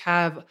each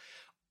have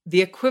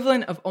the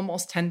equivalent of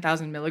almost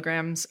 10,000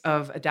 milligrams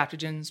of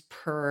adaptogens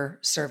per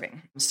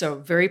serving. So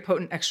very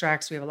potent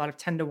extracts. We have a lot of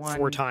 10-to-1.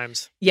 4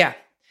 times. Yeah.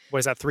 What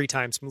is that? 3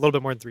 times? A little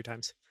bit more than 3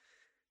 times.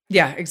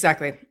 Yeah,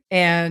 exactly.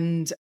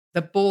 And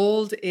the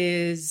Bold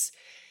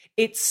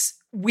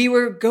we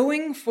were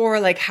going for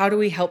like, how do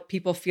we help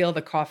people feel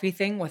the coffee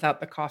thing without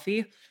the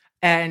coffee?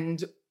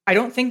 And I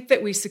don't think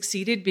that we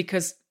succeeded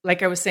because,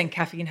 like I was saying,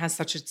 caffeine has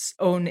such its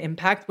own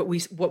impact. But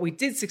what we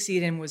did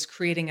succeed in was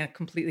creating a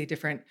completely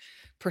different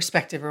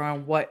perspective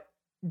around what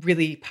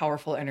really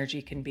powerful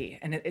energy can be.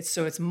 And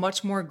it's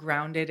much more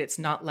grounded. It's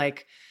not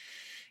like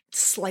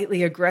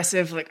slightly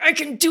aggressive, like I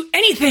can do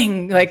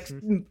anything, like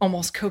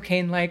almost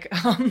cocaine-like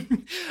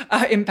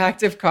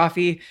impact of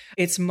coffee.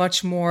 It's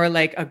much more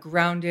like a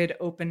grounded,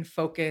 open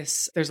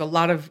focus. There's a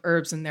lot of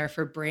herbs in there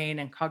for brain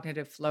and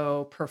cognitive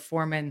flow,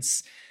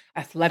 performance,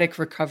 athletic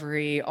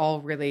recovery,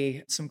 all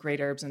really some great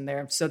herbs in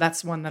there. So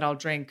that's one that I'll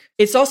drink.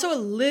 It's also a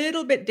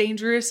little bit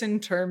dangerous in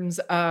terms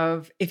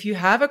of if you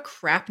have a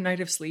crap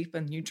night of sleep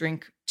and you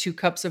drink 2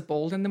 cups of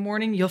Bold in the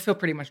morning, you'll feel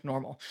pretty much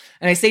normal.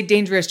 And I say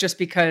dangerous just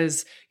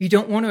because you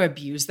don't want to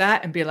abuse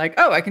that and be like,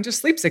 oh, I can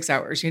just sleep 6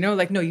 hours,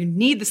 like, no, you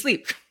need the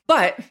sleep.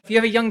 But if you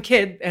have a young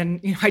kid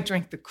and, I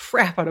drank the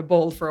crap out of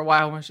Bold for a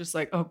while and was just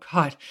like, oh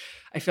God,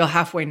 I feel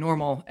halfway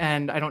normal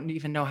and I don't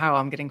even know how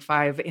I'm getting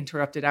 5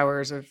 interrupted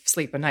hours of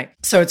sleep a night.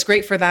 So it's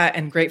great for that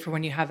and great for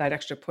when you have that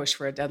extra push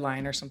for a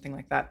deadline or something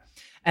like that.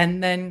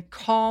 And then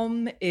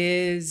Calm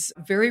is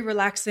very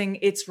relaxing.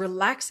 It's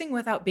relaxing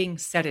without being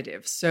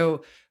sedative.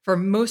 So for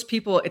most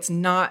people, it's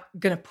not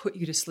going to put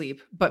you to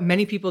sleep, but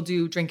many people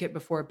do drink it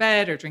before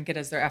bed or drink it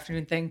as their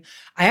afternoon thing.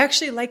 I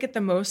actually like it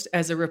the most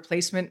as a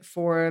replacement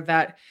for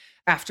that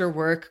after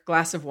work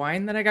glass of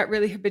wine that I got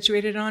really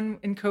habituated on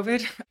in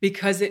COVID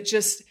because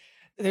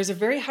there's a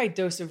very high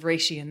dose of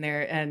reishi in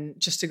there. And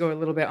just to go a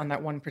little bit on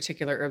that one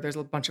particular herb, there's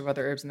a bunch of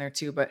other herbs in there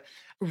too. But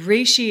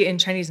reishi in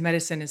Chinese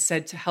medicine is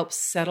said to help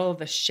settle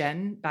the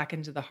shen back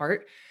into the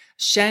heart.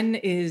 Shen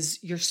is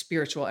your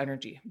spiritual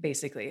energy,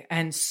 basically.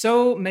 And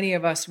so many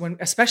of us,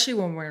 especially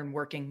when we're in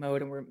working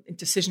mode and we're in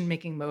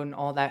decision-making mode and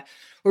all that,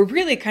 we're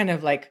really kind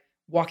of like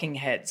walking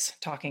heads,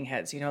 talking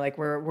heads, like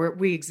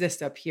we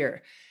exist up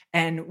here.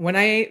 And when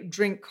I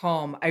drink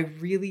Calm, I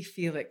really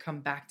feel it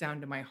come back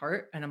down to my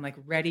heart and I'm like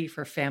ready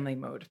for family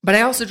mode. But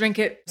I also drink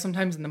it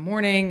sometimes in the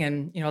morning.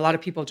 And, a lot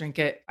of people drink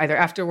it either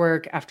after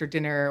work, after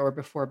dinner, or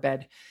before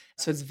bed.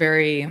 So it's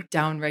very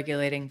down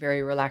regulating,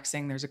 very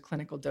relaxing. There's a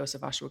clinical dose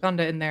of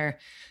ashwagandha in there.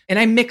 And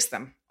I mix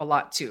them a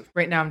lot too.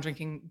 Right now I'm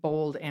drinking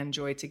Bold and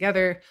Joy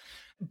together.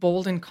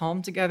 Bold and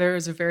Calm together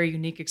is a very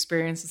unique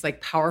experience. It's like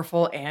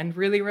powerful and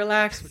really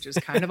relaxed, which is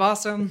kind of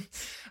awesome.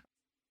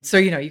 So,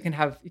 you can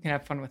have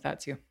fun with that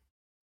too.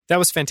 That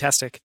was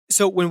fantastic.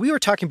 So when we were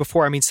talking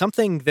before,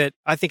 something that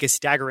I think is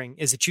staggering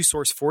is that you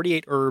source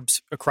 48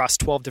 herbs across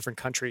 12 different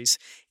countries.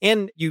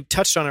 And you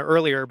touched on it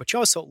earlier, but you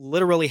also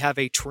literally have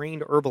a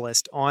trained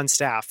herbalist on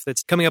staff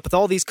that's coming up with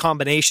all these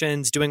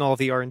combinations, doing all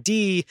the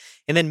R&D,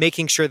 and then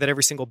making sure that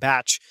every single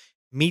batch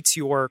meets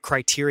your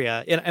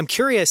criteria. And I'm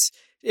curious,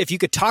 If you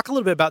could talk a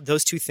little bit about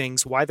those two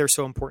things, why they're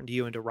so important to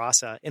you and to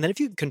Rasa, and then if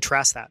you could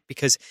contrast that,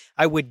 because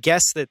I would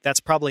guess that that's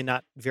probably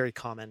not very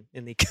common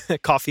in the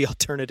coffee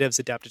alternatives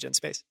adaptogen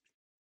space.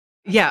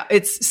 Yeah,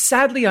 it's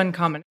sadly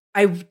uncommon.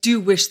 I do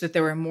wish that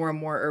there were more and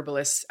more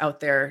herbalists out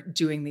there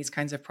doing these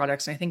kinds of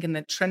products. And I think in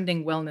the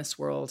trending wellness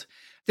world,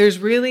 there's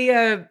really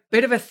a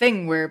bit of a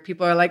thing where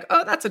people are like,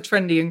 oh, that's a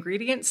trendy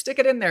ingredient. Stick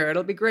it in there.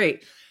 It'll be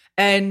great.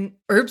 And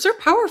herbs are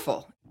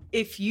powerful.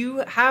 If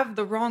you have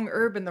the wrong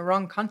herb in the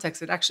wrong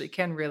context, it actually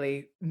can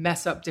really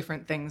mess up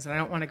different things. And I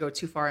don't want to go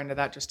too far into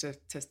that just to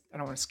I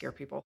don't want to scare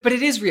people. But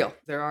it is real.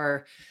 There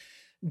are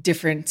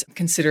different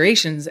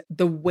considerations.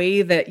 The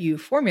way that you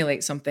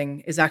formulate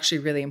something is actually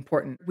really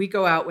important. We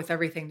go out with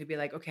everything to be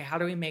like, okay, how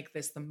do we make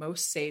this the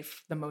most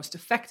safe, the most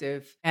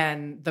effective,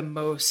 and the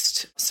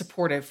most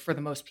supportive for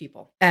the most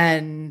people?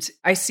 And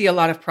I see a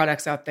lot of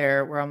products out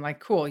there where I'm like,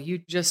 cool, you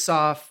just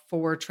saw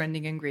 4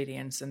 trending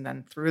ingredients and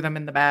then threw them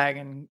in the bag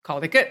and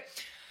called it good.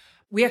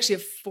 We actually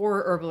have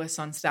 4 herbalists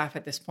on staff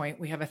at this point.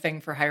 We have a thing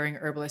for hiring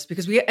herbalists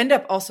because we end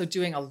up also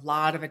doing a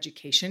lot of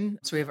education.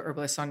 So we have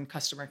herbalists on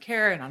customer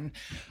care and on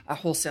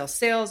wholesale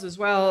sales as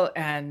well,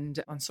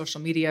 and on social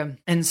media.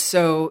 And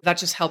so that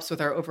just helps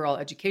with our overall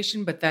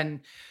education. But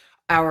then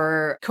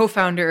our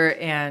co-founder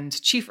and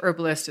chief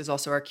herbalist is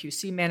also our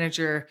QC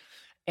manager.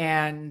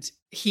 And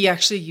he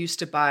actually used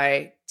to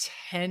buy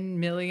 10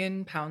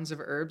 million pounds of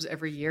herbs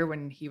every year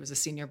when he was a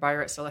senior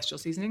buyer at Celestial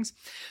Seasonings.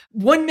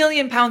 1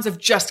 million pounds of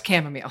just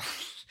chamomile.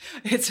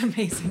 It's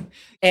amazing.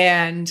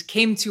 And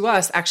came to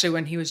us actually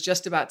when he was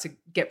just about to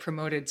get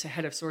promoted to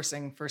head of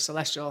sourcing for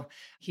Celestial.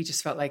 He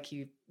just felt like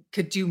he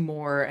could do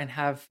more and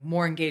have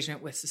more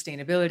engagement with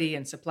sustainability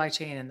and supply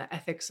chain and the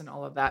ethics and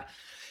all of that.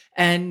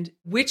 And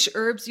which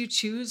herbs you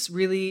choose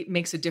really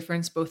makes a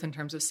difference, both in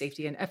terms of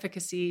safety and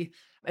efficacy,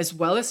 as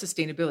well as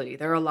sustainability.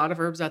 There are a lot of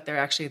herbs out there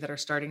actually that are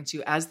starting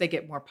to, as they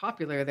get more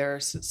popular, there are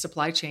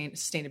supply chain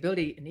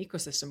sustainability and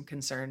ecosystem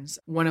concerns,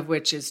 one of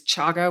which is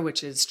chaga,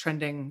 which is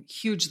trending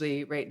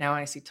hugely right now.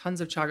 And I see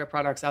tons of chaga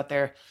products out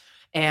there.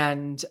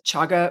 And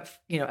chaga,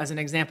 as an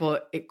example,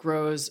 it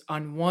grows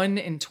on 1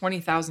 in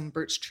 20,000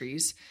 birch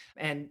trees,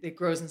 and it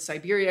grows in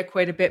Siberia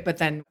quite a bit. But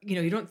then,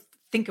 you don't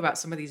think about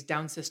some of these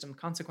down system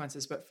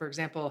consequences. But for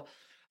example,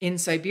 in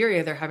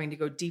Siberia, they're having to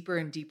go deeper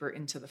and deeper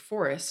into the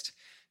forest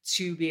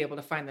to be able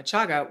to find the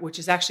chaga, which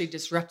is actually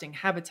disrupting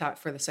habitat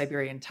for the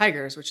Siberian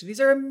tigers, which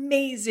these are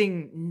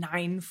amazing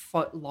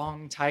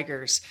 9-foot-long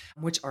tigers,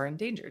 which are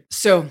endangered.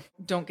 So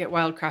don't get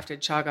wildcrafted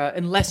chaga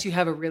unless you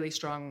have a really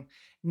strong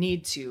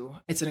need to.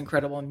 It's an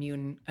incredible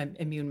immune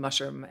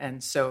mushroom.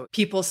 And so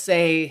people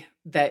say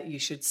that you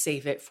should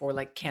save it for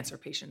like cancer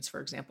patients, for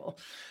example.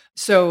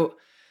 So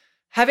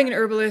having an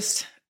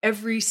herbalist,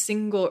 every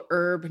single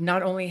herb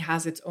not only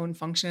has its own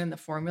function in the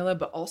formula,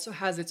 but also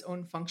has its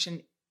own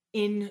function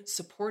in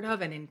support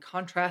of and in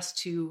contrast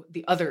to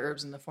the other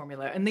herbs in the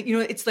formula. And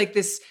it's like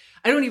this,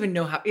 I don't even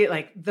know how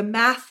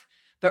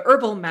the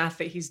herbal math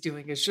that he's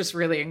doing is just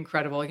really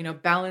incredible,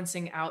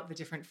 balancing out the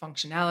different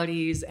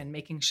functionalities and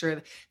making sure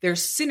that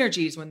there's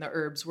synergies when the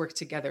herbs work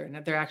together and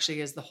that there actually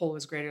is, the whole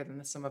is greater than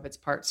the sum of its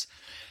parts.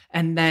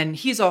 And then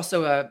he's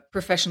also a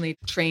professionally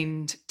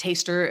trained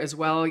taster as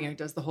well. He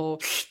does the whole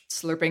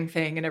slurping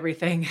thing and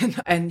everything.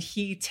 And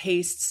he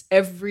tastes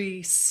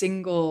every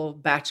single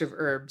batch of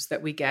herbs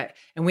that we get.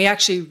 And we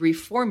actually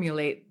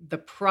reformulate the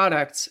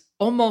product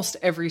almost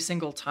every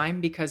single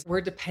time because we're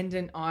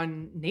dependent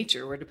on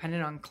nature. We're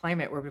dependent on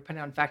climate. We're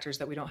dependent on factors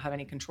that we don't have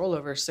any control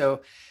over.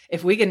 So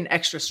if we get an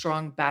extra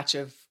strong batch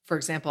of, for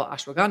example,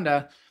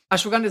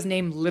 ashwagandha's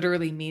name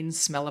literally means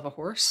smell of a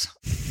horse.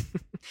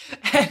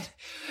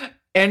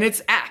 And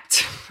it's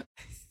apt.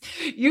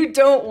 You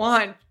don't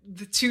want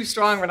the too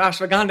strong of an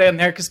ashwagandha in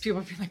there because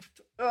people be like,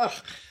 ugh.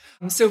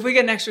 So if we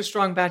get an extra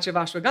strong batch of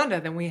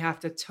ashwagandha, then we have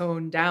to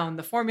tone down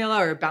the formula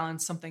or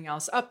balance something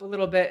else up a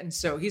little bit. And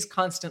so we've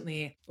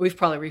probably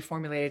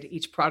reformulated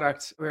each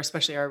product, or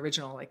especially our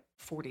original, like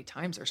 40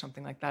 times or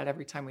something like that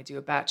every time we do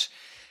a batch.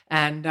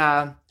 And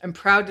I'm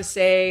proud to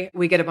say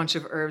we get a bunch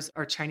of herbs.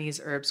 Our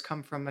Chinese herbs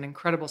come from an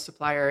incredible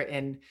supplier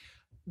in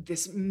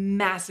this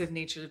massive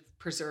nature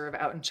preserve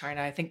out in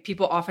China. I think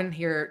people often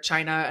hear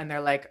China and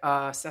they're like,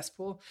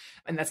 cesspool.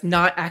 And that's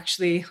not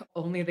actually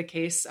only the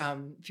case.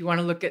 If you want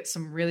to look at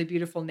some really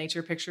beautiful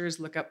nature pictures,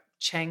 look up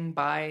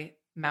Changbai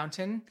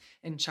Mountain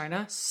in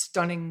China.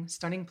 Stunning,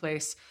 stunning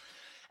place.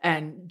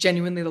 And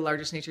genuinely the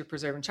largest nature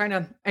preserve in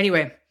China.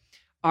 Anyway,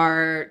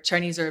 our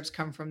Chinese herbs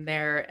come from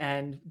there,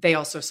 and they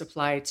also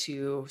supply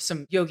to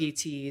some yogi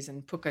teas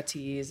and puka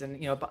teas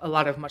and, a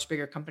lot of much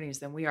bigger companies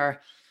than we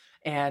are.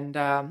 And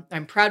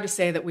I'm proud to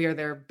say that we are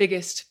their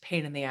biggest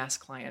pain in the ass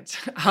client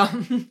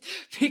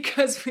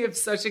because we have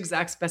such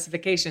exact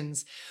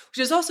specifications, which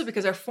is also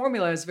because our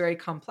formula is very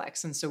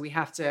complex. And so we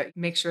have to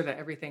make sure that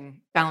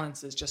everything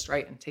balances just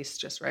right and tastes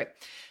just right.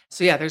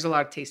 So yeah, there's a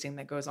lot of tasting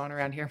that goes on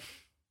around here.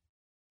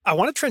 I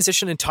want to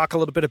transition and talk a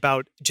little bit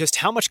about just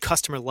how much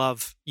customer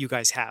love you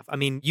guys have. I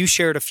mean, you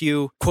shared a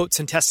few quotes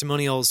and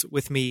testimonials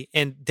with me,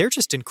 and they're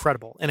just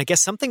incredible. And I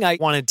guess something I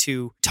wanted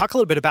to talk a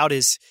little bit about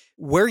is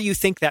where you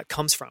think that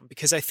comes from.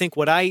 Because I think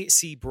what I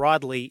see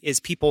broadly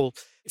is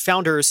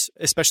founders,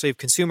 especially of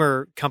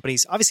consumer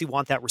companies, obviously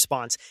want that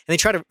response. And they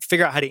try to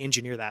figure out how to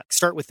engineer that.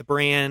 Start with the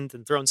brand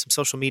and throw in some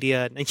social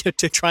media and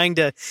to trying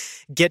to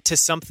get to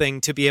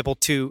something to be able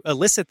to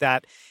elicit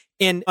that.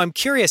 And I'm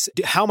curious,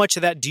 how much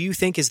of that do you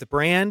think is the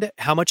brand?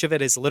 How much of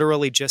it is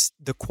literally just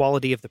the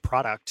quality of the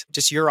product?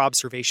 Just your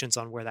observations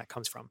on where that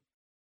comes from.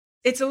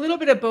 It's a little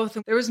bit of both.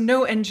 There was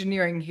no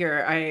engineering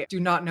here. I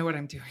do not know what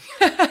I'm doing.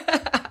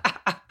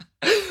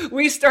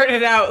 We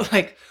started out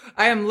like,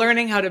 I am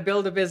learning how to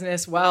build a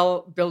business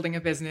while building a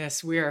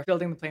business. We are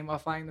building the plane while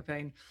flying the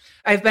plane.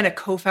 I've been a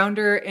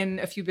co-founder in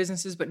a few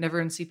businesses, but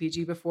never in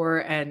CPG before.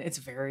 And it's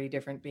very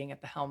different being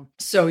at the helm.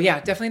 So yeah,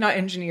 definitely not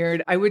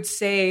engineered. I would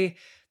say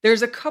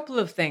there's a couple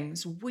of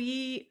things.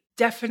 We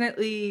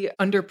definitely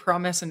under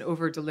promise and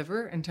over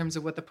deliver in terms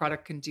of what the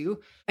product can do.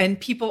 And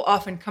people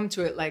often come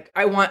to it like,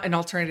 I want an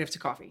alternative to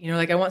coffee.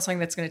 Like I want something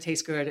that's going to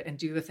taste good and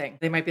do the thing.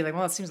 They might be like,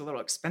 well, it seems a little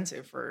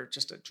expensive for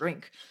just a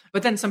drink.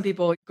 But then some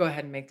people go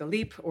ahead and make the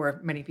leap, or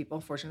many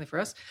people, fortunately for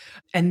us.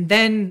 And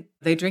then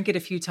they drink it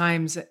a few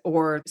times,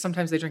 or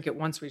sometimes they drink it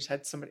once. We just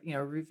had somebody,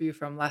 a review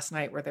from last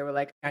night where they were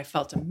like, I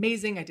felt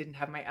amazing. I didn't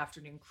have my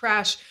afternoon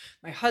crash.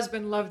 My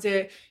husband loved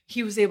it.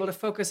 He was able to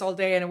focus all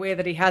day in a way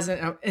that he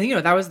hasn't.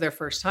 And, that was their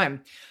first time.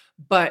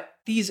 But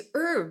these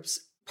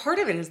herbs, part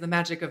of it is the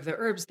magic of the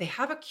herbs. They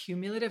have a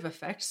cumulative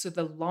effect. So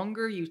the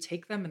longer you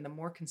take them and the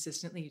more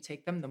consistently you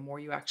take them, the more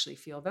you actually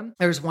feel them.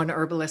 There's one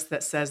herbalist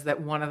that says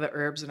that one of the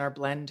herbs in our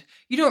blend,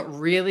 you don't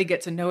really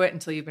get to know it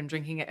until you've been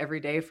drinking it every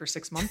day for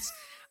 6 months.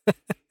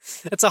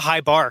 That's a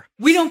high bar.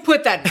 We don't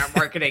put that in our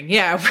marketing.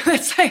 Yeah.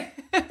 It's like,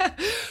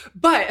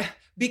 but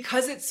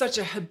because it's such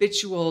a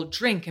habitual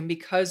drink and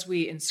because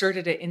we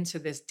inserted it into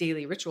this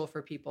daily ritual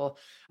for people,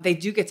 they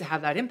do get to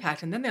have that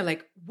impact. And then they're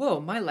like, whoa,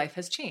 my life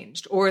has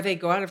changed. Or they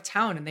go out of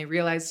town and they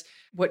realize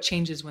what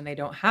changes when they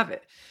don't have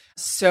it.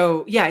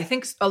 So yeah, I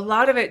think a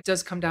lot of it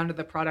does come down to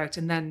the product.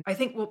 And then I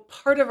think,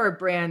 part of our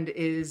brand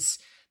is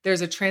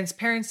there's a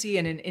transparency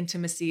and an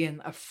intimacy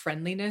and a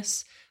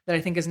friendliness that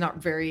I think is not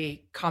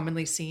very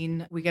commonly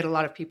seen. We get a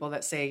lot of people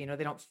that say,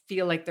 they don't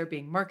feel like they're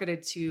being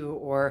marketed to,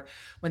 or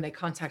when they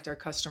contact our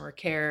customer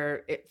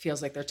care, it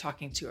feels like they're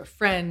talking to a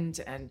friend.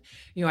 And,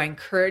 I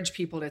encourage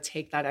people to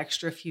take that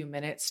extra few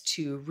minutes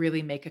to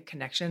really make a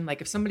connection.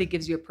 Like if somebody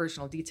gives you a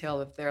personal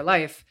detail of their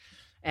life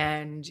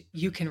and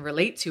you can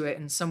relate to it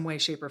in some way,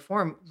 shape, or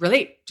form,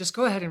 relate. Just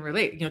go ahead and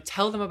relate.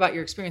 Tell them about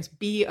your experience.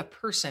 Be a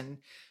person.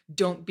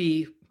 Don't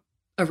be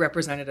a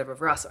representative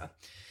of Rasa.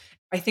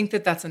 I think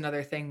that that's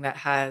another thing that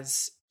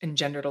has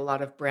engendered a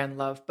lot of brand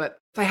love. But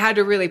if I had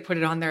to really put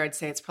it on there, I'd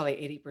say it's probably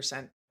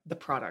 80% the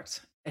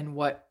product and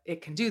what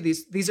it can do.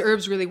 These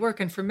herbs really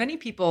work. And for many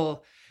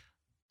people,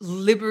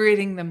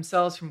 liberating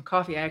themselves from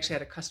coffee, I actually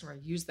had a customer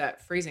use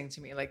that phrasing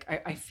to me. Like,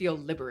 I feel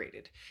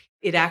liberated.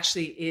 It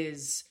actually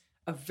is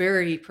a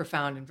very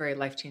profound and very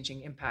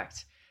life-changing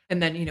impact.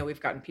 And then, we've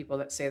gotten people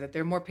that say that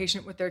they're more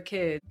patient with their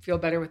kids, feel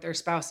better with their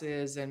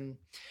spouses. And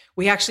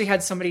we actually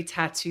had somebody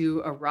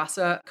tattoo a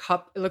Rasa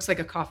cup. It looks like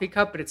a coffee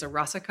cup, but it's a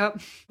Rasa cup.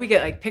 We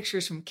get like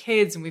pictures from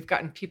kids, and we've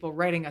gotten people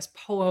writing us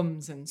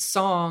poems and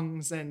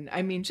songs. And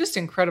just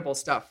incredible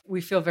stuff. We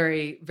feel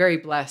very, very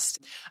blessed.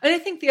 And I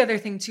think the other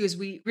thing too, is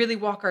we really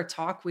walk our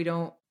talk. We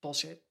don't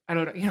bullshit. I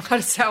don't know,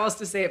 how else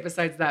to say it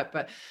besides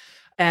that,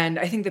 and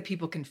I think that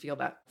people can feel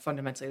that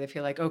fundamentally. They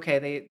feel like,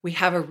 okay, we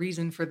have a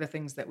reason for the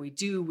things that we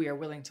do. We are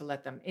willing to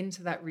let them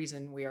into that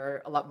reason. We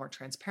are a lot more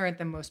transparent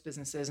than most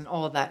businesses, and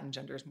all of that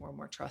engenders more and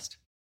more trust.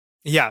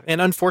 Yeah. And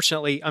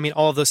unfortunately,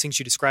 all of those things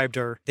you described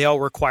they all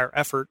require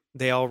effort.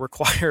 They all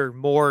require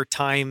more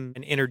time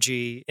and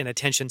energy and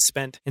attention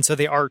spent. And so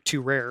they are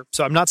too rare.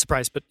 So I'm not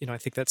surprised, but I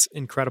think that's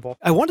incredible.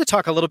 I want to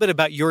talk a little bit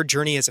about your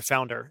journey as a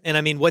founder.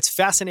 And what's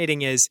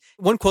fascinating is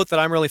one quote that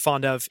I'm really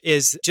fond of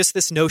is just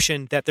this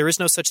notion that there is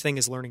no such thing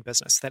as learning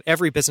business, that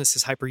every business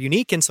is hyper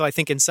unique. And so I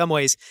think in some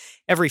ways,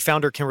 every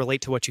founder can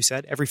relate to what you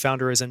said. Every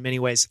founder is in many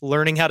ways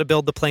learning how to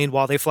build the plane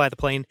while they fly the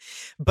plane.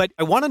 But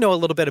I want to know a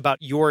little bit about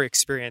your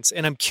experience.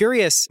 And I'm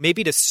curious,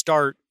 maybe to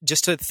start,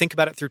 just to think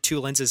about it through two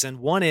lenses. And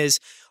one is,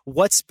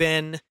 what's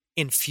been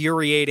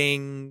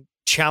infuriating,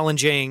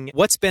 challenging?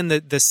 What's been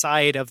the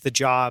side of the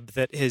job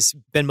that has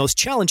been most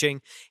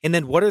challenging? And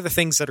then what are the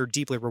things that are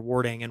deeply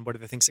rewarding, and what are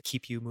the things that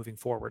keep you moving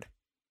forward?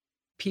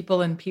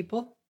 People and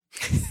people.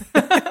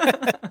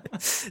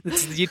 That's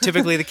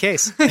typically the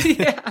case.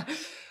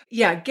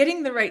 Yeah,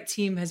 getting the right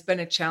team has been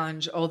a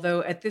challenge.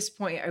 Although at this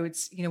point, I would,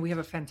 we have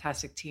a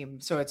fantastic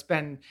team. So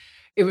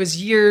it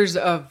was years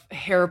of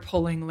hair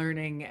pulling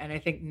learning. And I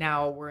think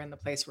now we're in the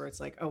place where it's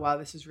like, oh, wow,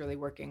 this is really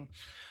working.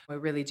 We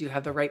really do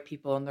have the right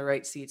people in the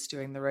right seats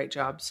doing the right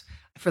jobs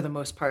for the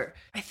most part.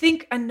 I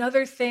think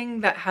another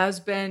thing that has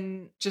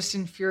been just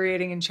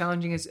infuriating and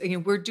challenging is,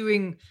 we're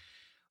doing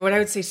what I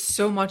would say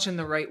so much in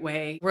the right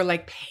way. We're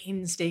like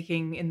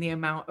painstaking in the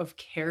amount of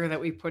care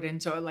that we put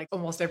into like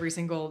almost every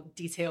single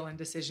detail and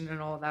decision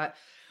and all of that.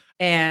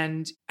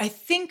 And I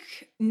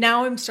think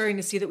now I'm starting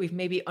to see that we've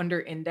maybe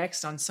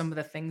under-indexed on some of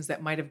the things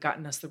that might have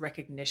gotten us the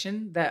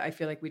recognition that I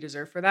feel like we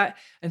deserve for that.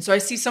 And so I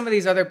see some of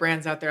these other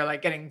brands out there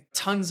like getting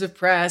tons of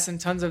press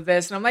and tons of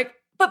this. And I'm like,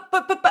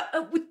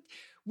 but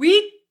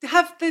we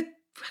have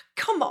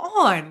come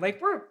on, like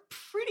we're a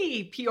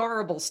pretty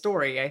PRable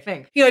story, I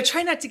think. I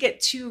try not to get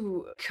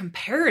too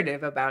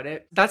comparative about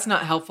it. That's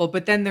not helpful.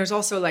 But then there's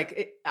also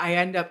like, I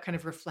end up kind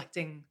of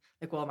reflecting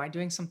like, well, am I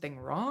doing something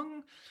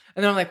wrong?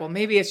 And then I'm like, well,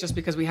 maybe it's just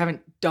because we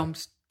haven't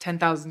dumped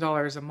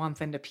 $10,000 a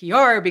month into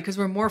PR because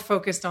we're more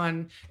focused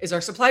on, is our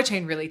supply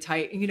chain really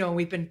tight?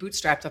 We've been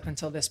bootstrapped up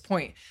until this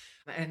point.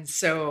 And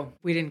so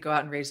we didn't go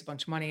out and raise a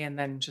bunch of money and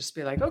then just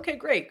be like, okay,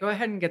 great, go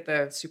ahead and get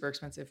the super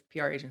expensive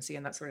PR agency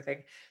and that sort of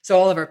thing. So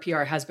all of our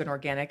PR has been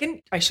organic,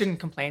 and I shouldn't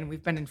complain.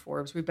 We've been in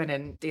Forbes, we've been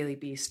in Daily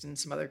Beast and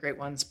some other great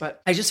ones,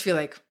 but I just feel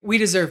like we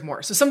deserve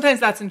more. So sometimes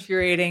that's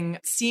infuriating,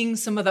 seeing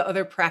some of the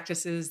other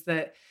practices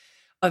that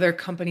other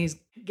companies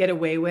get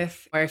away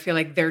with, where I feel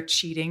like they're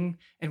cheating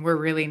and we're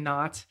really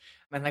not.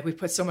 And like we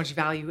put so much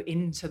value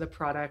into the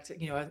product,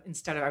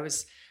 instead of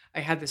I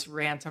had this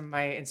rant on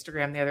my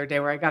Instagram the other day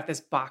where I got this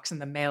box in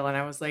the mail and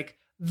I was like,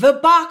 the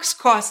box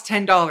costs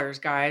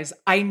 $10, guys.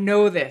 I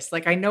know this.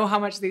 Like, I know how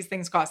much these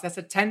things cost. That's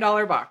a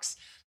 $10 box.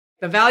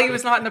 The value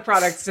is not in the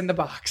product, it's in the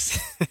box.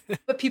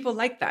 But people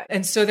like that.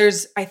 And so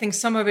I think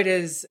some of it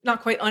is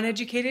not quite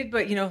uneducated,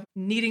 but,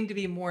 needing to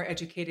be more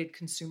educated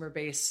consumer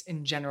base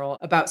in general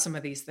about some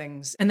of these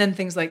things. And then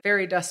things like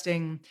fairy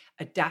dusting,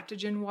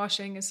 adaptogen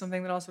washing is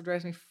something that also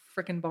drives me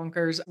freaking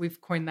bonkers. We've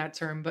coined that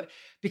term, but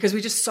because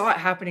we just saw it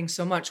happening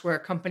so much where a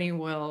company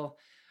will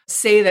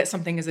say that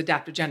something is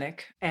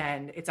adaptogenic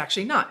and it's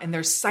actually not. And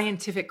there's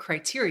scientific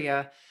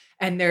criteria.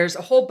 And there's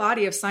a whole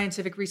body of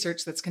scientific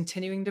research that's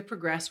continuing to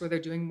progress where they're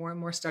doing more and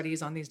more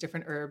studies on these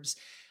different herbs.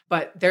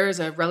 But there is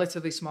a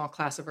relatively small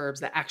class of herbs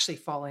that actually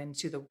fall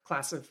into the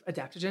class of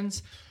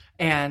adaptogens.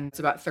 And it's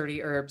about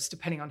 30 herbs,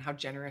 depending on how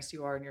generous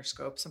you are in your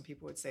scope. Some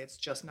people would say it's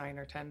just 9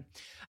 or 10.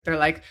 They're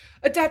like,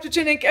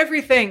 adaptogenic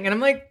everything. And I'm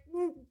like,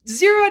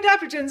 0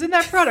 adaptogens in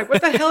that product.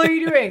 What the hell are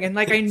you doing? And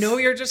like, I know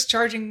you're just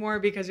charging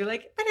more because you're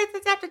like, but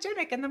it's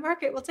adaptogenic and the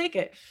market will take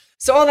it.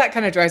 So all that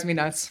kind of drives me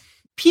nuts.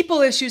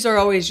 People issues are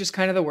always just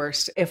kind of the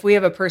worst. If we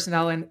have a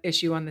personnel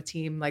issue on the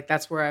team, like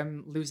that's where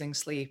I'm losing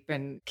sleep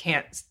and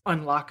can't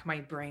unlock my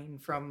brain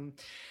from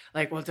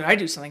like, well, did I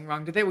do something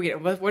wrong? Did they,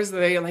 what is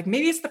the, like,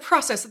 maybe it's the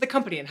process of the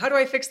company and how do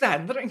I fix that?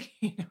 And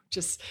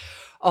just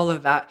all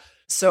of that.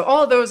 So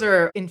all of those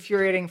are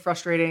infuriating,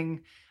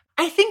 frustrating.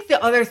 I think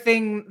the other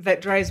thing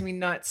that drives me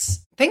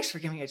nuts, thanks for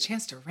giving me a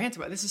chance to rant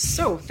about this, is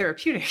so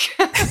therapeutic.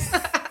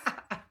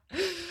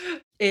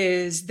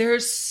 Is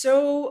there's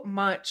so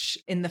much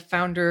in the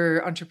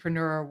founder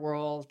entrepreneur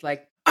world,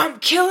 like, I'm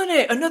killing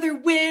it. Another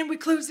win. We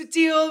closed the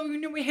deal.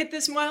 We hit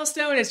this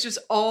milestone. It's just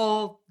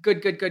all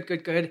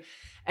good.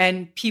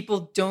 And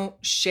people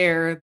don't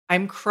share.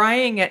 I'm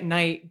crying at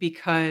night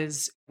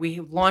because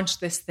we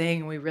launched this thing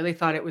and we really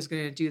thought it was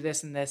going to do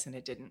this and this, and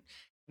it didn't.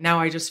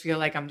 Now I just feel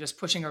like I'm just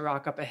pushing a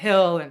rock up a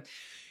hill. And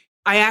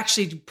I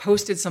actually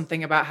posted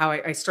something about how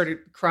I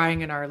started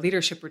crying in our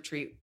leadership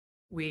retreat.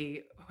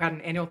 We had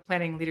an annual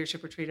planning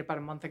leadership retreat about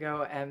a month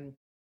ago. And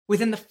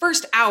within the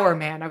first hour,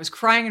 man, I was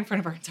crying in front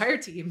of our entire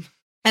team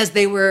as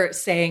they were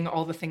saying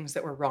all the things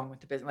that were wrong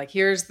with the business. Like,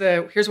 here's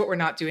what we're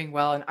not doing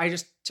well. And I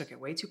just took it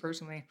way too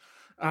personally.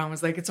 I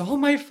was like, it's all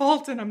my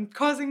fault and I'm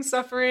causing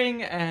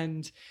suffering.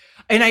 And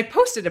I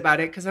posted about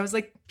it because I was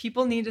like,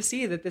 people need to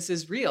see that this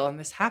is real and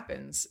this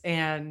happens.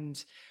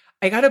 And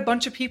I got a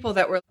bunch of people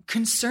that were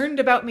concerned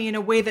about me in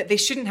a way that they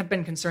shouldn't have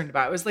been concerned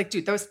about. It was like,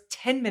 dude, that was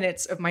 10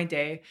 minutes of my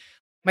day.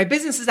 My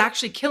business is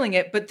actually killing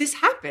it, but this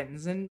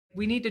happens and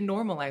we need to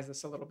normalize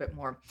this a little bit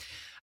more.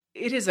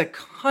 It is a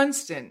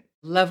constant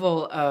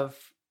level of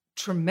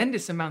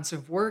tremendous amounts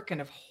of work and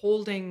of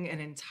holding an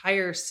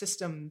entire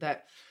system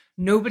that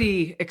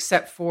nobody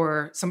except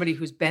for somebody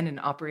who's been an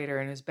operator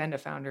and has been a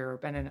founder or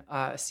been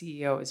a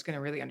CEO is going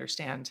to really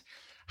understand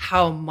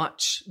how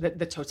much the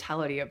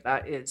totality of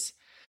that is.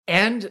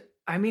 And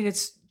I mean,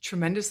 it's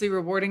tremendously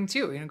rewarding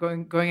too,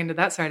 going into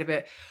that side of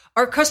it.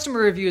 Our customer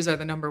reviews are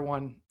the number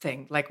one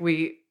thing. Like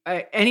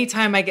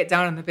anytime I get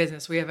down in the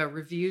business, we have a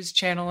reviews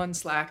channel on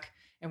Slack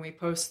and we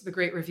post the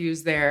great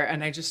reviews there.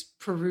 And I just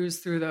peruse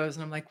through those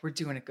and I'm like, we're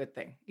doing a good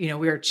thing.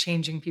 We are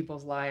changing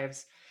people's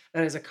lives.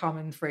 That is a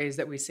common phrase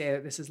that we say,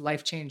 that this is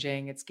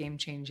life-changing, it's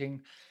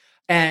game-changing.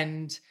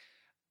 And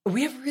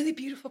we have really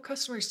beautiful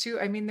customers too.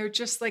 I mean, they're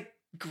just like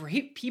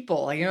great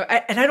people,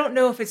 and I don't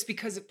know if it's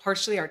because of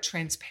partially our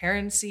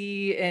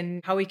transparency and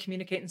how we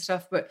communicate and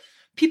stuff, but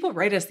people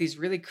write us these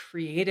really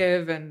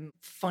creative and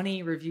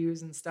funny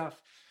reviews and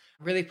stuff,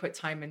 really put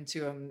time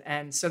into them.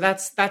 And so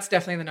that's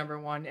definitely the number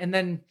one. And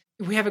then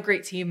we have a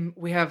great team.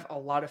 We have a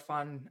lot of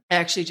fun. I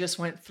actually just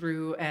went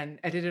through and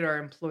edited our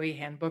employee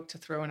handbook to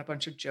throw in a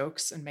bunch of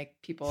jokes and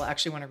make people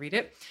actually want to read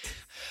it.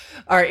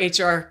 Our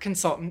HR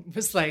consultant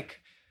was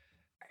like,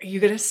 are you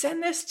going to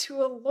send this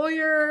to a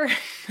lawyer?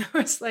 I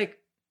was like,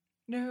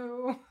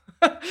 no.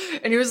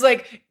 And he was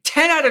like,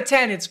 10 out of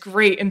 10, it's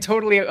great. And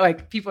totally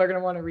like people are going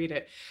to want to read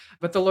it.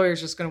 But the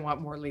lawyer's just going to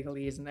want more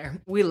legalese in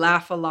there. We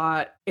laugh a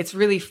lot. It's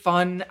really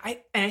fun.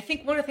 And I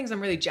think one of the things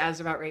I'm really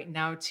jazzed about right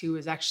now too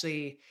is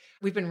actually,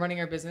 we've been running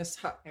our business.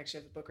 I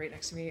actually have the book right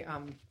next to me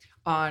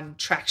on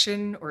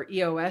Traction, or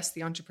EOS,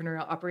 the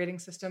Entrepreneurial Operating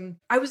System.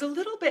 I was a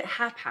little bit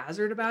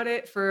haphazard about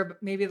it for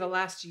maybe the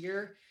last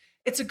year.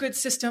 It's a good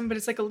system, but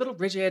it's like a little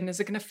rigid. And is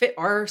it going to fit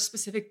our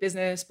specific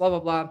business? Blah, blah,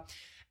 blah.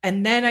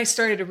 And then I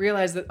started to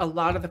realize that a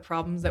lot of the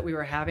problems that we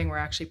were having were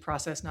actually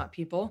process, not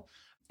people.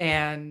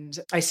 And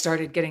I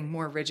started getting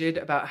more rigid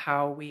about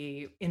how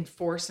we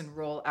enforce and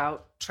roll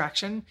out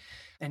Traction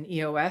and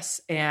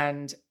EOS.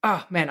 And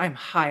oh man, I'm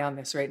high on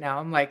this right now.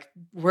 I'm like,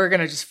 we're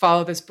going to just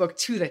follow this book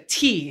to the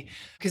T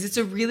because it's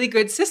a really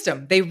good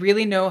system. They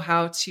really know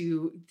how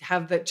to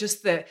have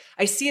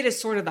I see it as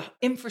sort of the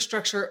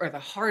infrastructure or the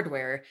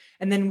hardware.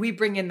 And then we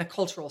bring in the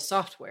cultural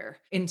software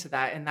into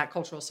that. And that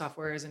cultural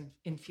software is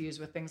infused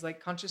with things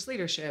like conscious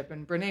leadership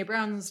and Brene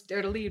Brown's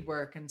Dare to Lead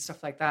work and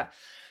stuff like that.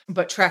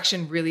 But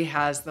Traction really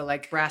has the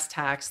like brass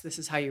tacks, this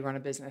is how you run a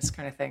business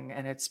kind of thing.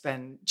 And it's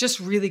been just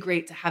really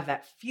great to have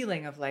that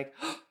feeling of like,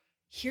 oh,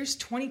 here's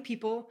 20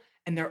 people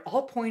and they're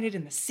all pointed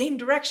in the same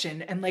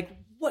direction. And like,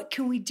 what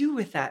can we do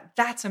with that?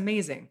 That's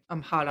amazing.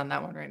 I'm hot on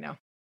that one right now.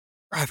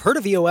 I've heard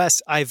of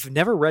EOS. I've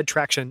never read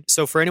Traction.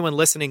 So for anyone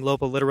listening,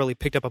 Lopa literally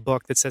picked up a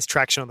book that says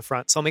Traction on the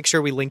front. So I'll make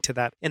sure we link to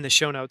that in the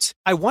show notes.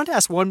 I want to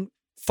ask one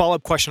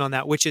follow-up question on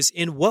that, which is,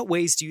 in what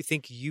ways do you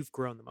think you've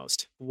grown the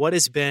most? What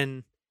has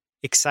been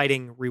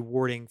exciting,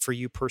 rewarding for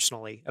you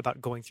personally about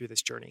going through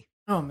this journey?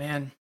 Oh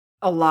man,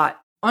 a lot.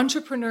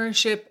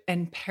 Entrepreneurship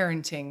and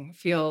parenting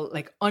feel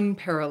like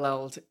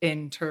unparalleled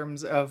in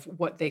terms of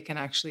what they can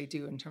actually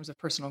do in terms of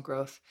personal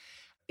growth.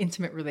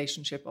 Intimate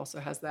relationship also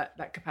has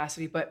that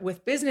capacity. But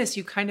with business,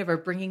 you kind of are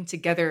bringing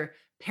together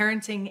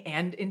parenting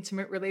and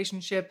intimate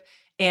relationship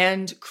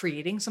and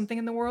creating something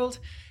in the world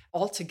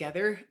all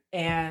together.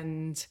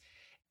 And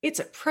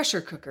it's a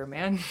pressure cooker,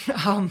 man.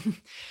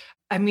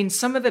 I mean,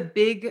 some of the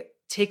big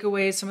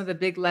takeaways, some of the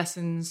big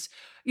lessons,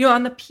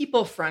 on the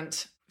people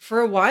front,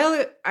 for a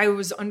while, I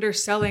was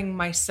underselling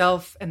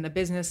myself and the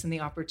business and the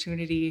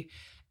opportunity.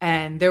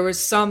 And there was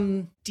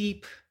some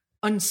deep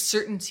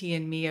uncertainty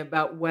in me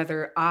about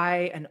whether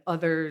I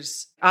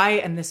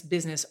and this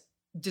business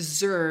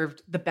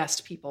deserved the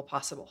best people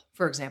possible,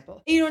 for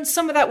example. And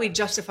some of that we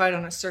justified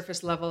on a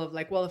surface level of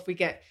like, well, if we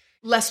get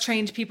less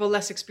trained people,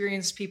 less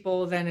experienced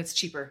people, then it's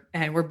cheaper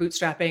and we're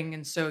bootstrapping.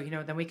 And so,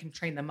 then we can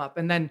train them up.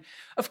 And then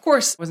of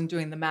course, wasn't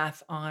doing the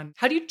math on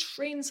how do you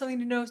train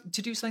something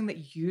to do something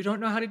that you don't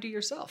know how to do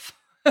yourself?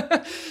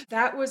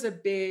 That was a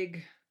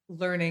big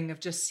learning of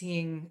just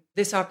seeing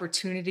this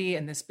opportunity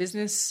and this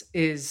business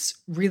is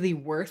really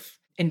worth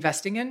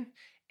investing in.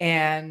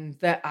 And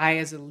that I,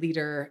 as a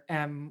leader,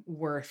 am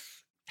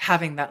worth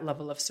having that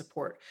level of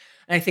support.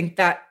 And I think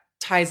that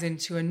ties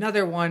into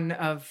another one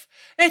of,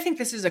 and I think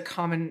this is a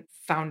common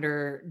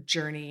founder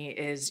journey,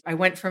 is I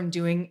went from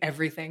doing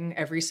everything,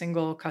 every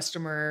single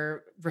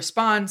customer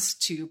response,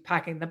 to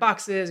packing the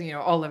boxes,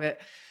 all of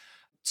it,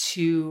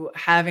 to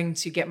having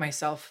to get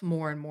myself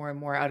more and more and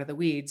more out of the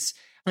weeds.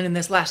 And in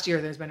this last year,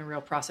 there's been a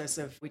real process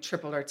of, we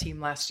tripled our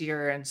team last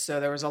year. And so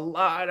there was a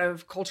lot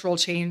of cultural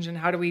change and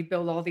how do we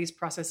build all these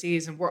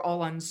processes? And we're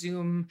all on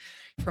Zoom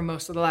for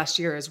most of the last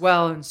year as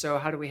well. And so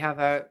how do we have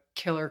a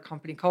killer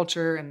company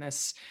culture in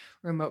this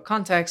remote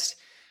context?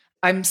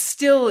 I'm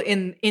still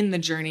in the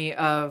journey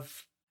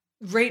of,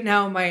 right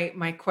now,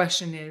 my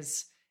question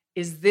is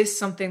this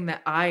something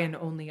that I and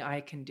only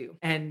I can do?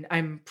 And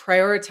I'm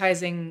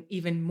prioritizing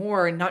even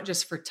more, not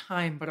just for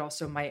time, but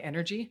also my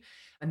energy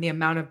and the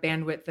amount of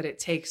bandwidth that it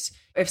takes.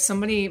 If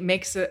somebody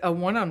makes a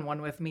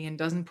one-on-one with me and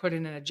doesn't put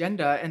in an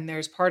agenda, and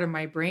there's part of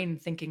my brain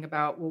thinking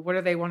about, well, what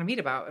do they want to meet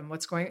about? And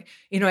what's going,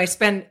 I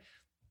spend,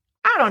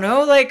 I don't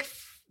know, like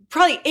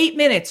probably 8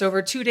 minutes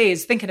over 2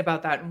 days thinking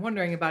about that and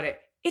wondering about it.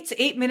 It's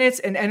 8 minutes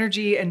and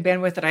energy and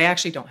bandwidth that I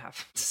actually don't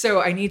have.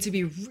 So I need to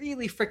be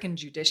really freaking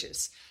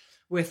judicious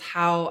with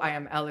how I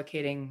am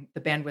allocating the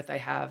bandwidth I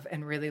have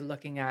and really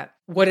looking at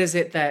what is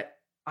it that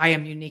I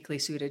am uniquely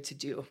suited to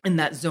do in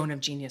that zone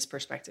of genius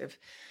perspective.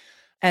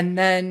 And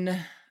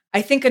then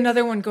I think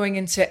another one going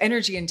into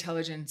energy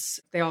intelligence,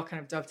 they all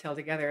kind of dovetail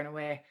together in a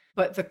way,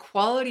 but the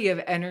quality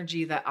of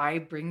energy that I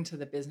bring to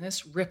the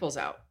business ripples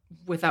out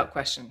without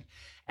question.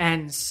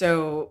 And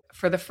so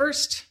for the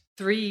first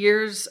 3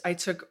 years, I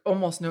took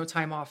almost no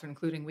time off,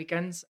 including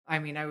weekends. I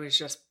mean, I was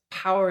just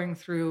powering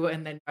through.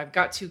 And then I've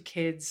got 2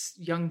 kids,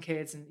 young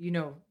kids, and you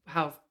know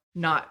how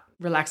not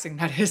relaxing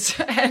that is.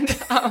 And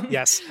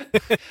yes.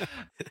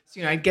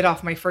 So, I'd get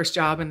off my first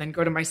job and then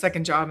go to my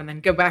second job and then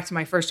go back to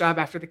my first job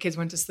after the kids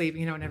went to sleep,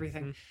 and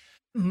everything.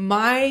 Mm-hmm.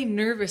 My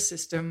nervous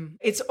system,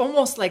 it's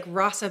almost like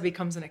Rasa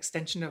becomes an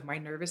extension of my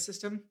nervous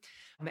system.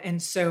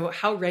 And so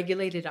how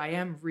regulated I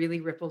am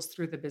really ripples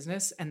through the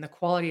business, and the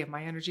quality of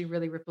my energy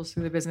really ripples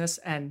through the business.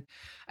 And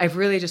I've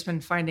really just been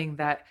finding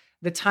that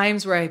the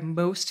times where I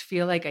most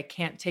feel like I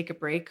can't take a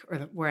break, or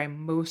where I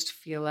most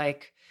feel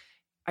like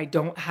I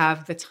don't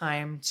have the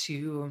time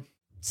to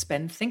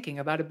spend thinking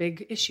about a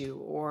big issue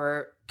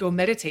or go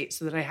meditate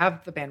so that I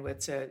have the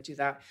bandwidth to do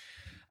that.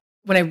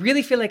 When I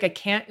really feel like I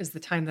can't is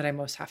the time that I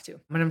most have to.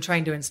 When I'm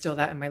trying to instill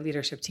that in my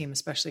leadership team,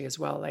 especially as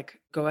well,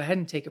 like go ahead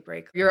and take a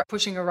break. You're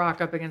pushing a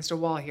rock up against a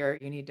wall here.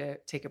 You need to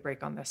take a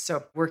break on this.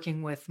 So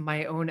working with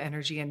my own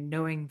energy and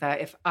knowing that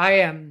if I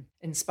am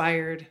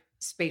inspired,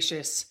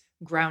 spacious,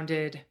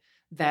 grounded,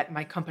 that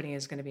my company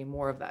is going to be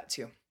more of that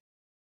too.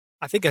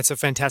 I think that's a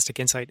fantastic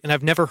insight. And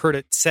I've never heard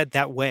it said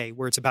that way,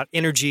 where it's about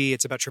energy,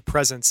 it's about your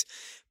presence,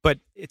 but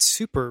it's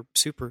super,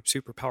 super,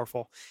 super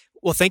powerful.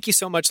 Well, thank you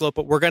so much,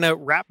 Lopa. We're going to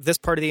wrap this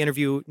part of the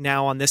interview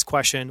now on this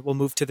question. We'll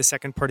move to the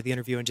second part of the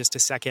interview in just a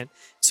second.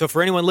 So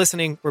for anyone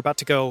listening, we're about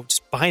to go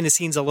just behind the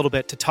scenes a little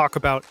bit to talk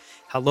about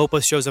how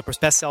Lopa shows up her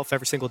best self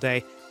every single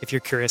day. If you're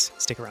curious,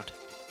 stick around.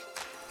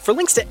 For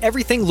links to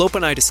everything Lopa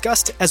and I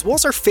discussed, as well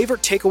as our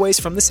favorite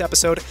takeaways from this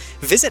episode,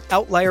 visit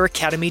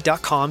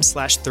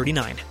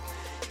outlieracademy.com/39.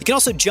 You can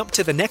also jump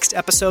to the next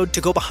episode to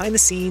go behind the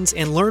scenes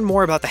and learn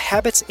more about the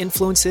habits,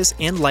 influences,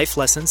 and life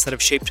lessons that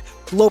have shaped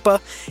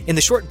Lopa in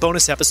the short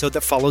bonus episode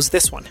that follows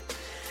this one.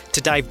 To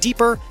dive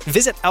deeper,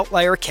 visit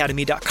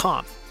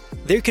outlieracademy.com.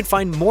 There you can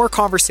find more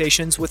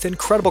conversations with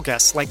incredible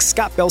guests like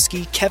Scott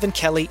Belsky, Kevin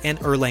Kelly, and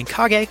Erlang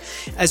Kage,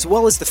 as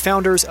well as the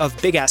founders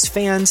of Big Ass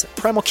Fans,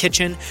 Primal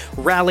Kitchen,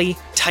 Rally,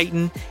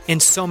 Titan,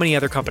 and so many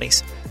other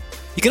companies.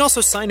 You can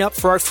also sign up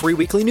for our free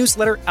weekly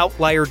newsletter,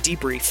 Outlier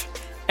Debrief.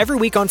 Every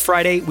week on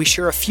Friday, we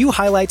share a few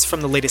highlights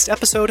from the latest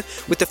episode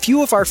with a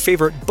few of our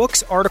favorite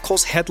books,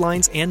 articles,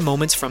 headlines, and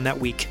moments from that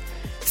week.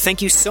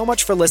 Thank you so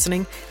much for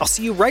listening. I'll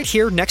see you right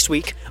here next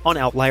week on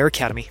Outlier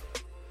Academy.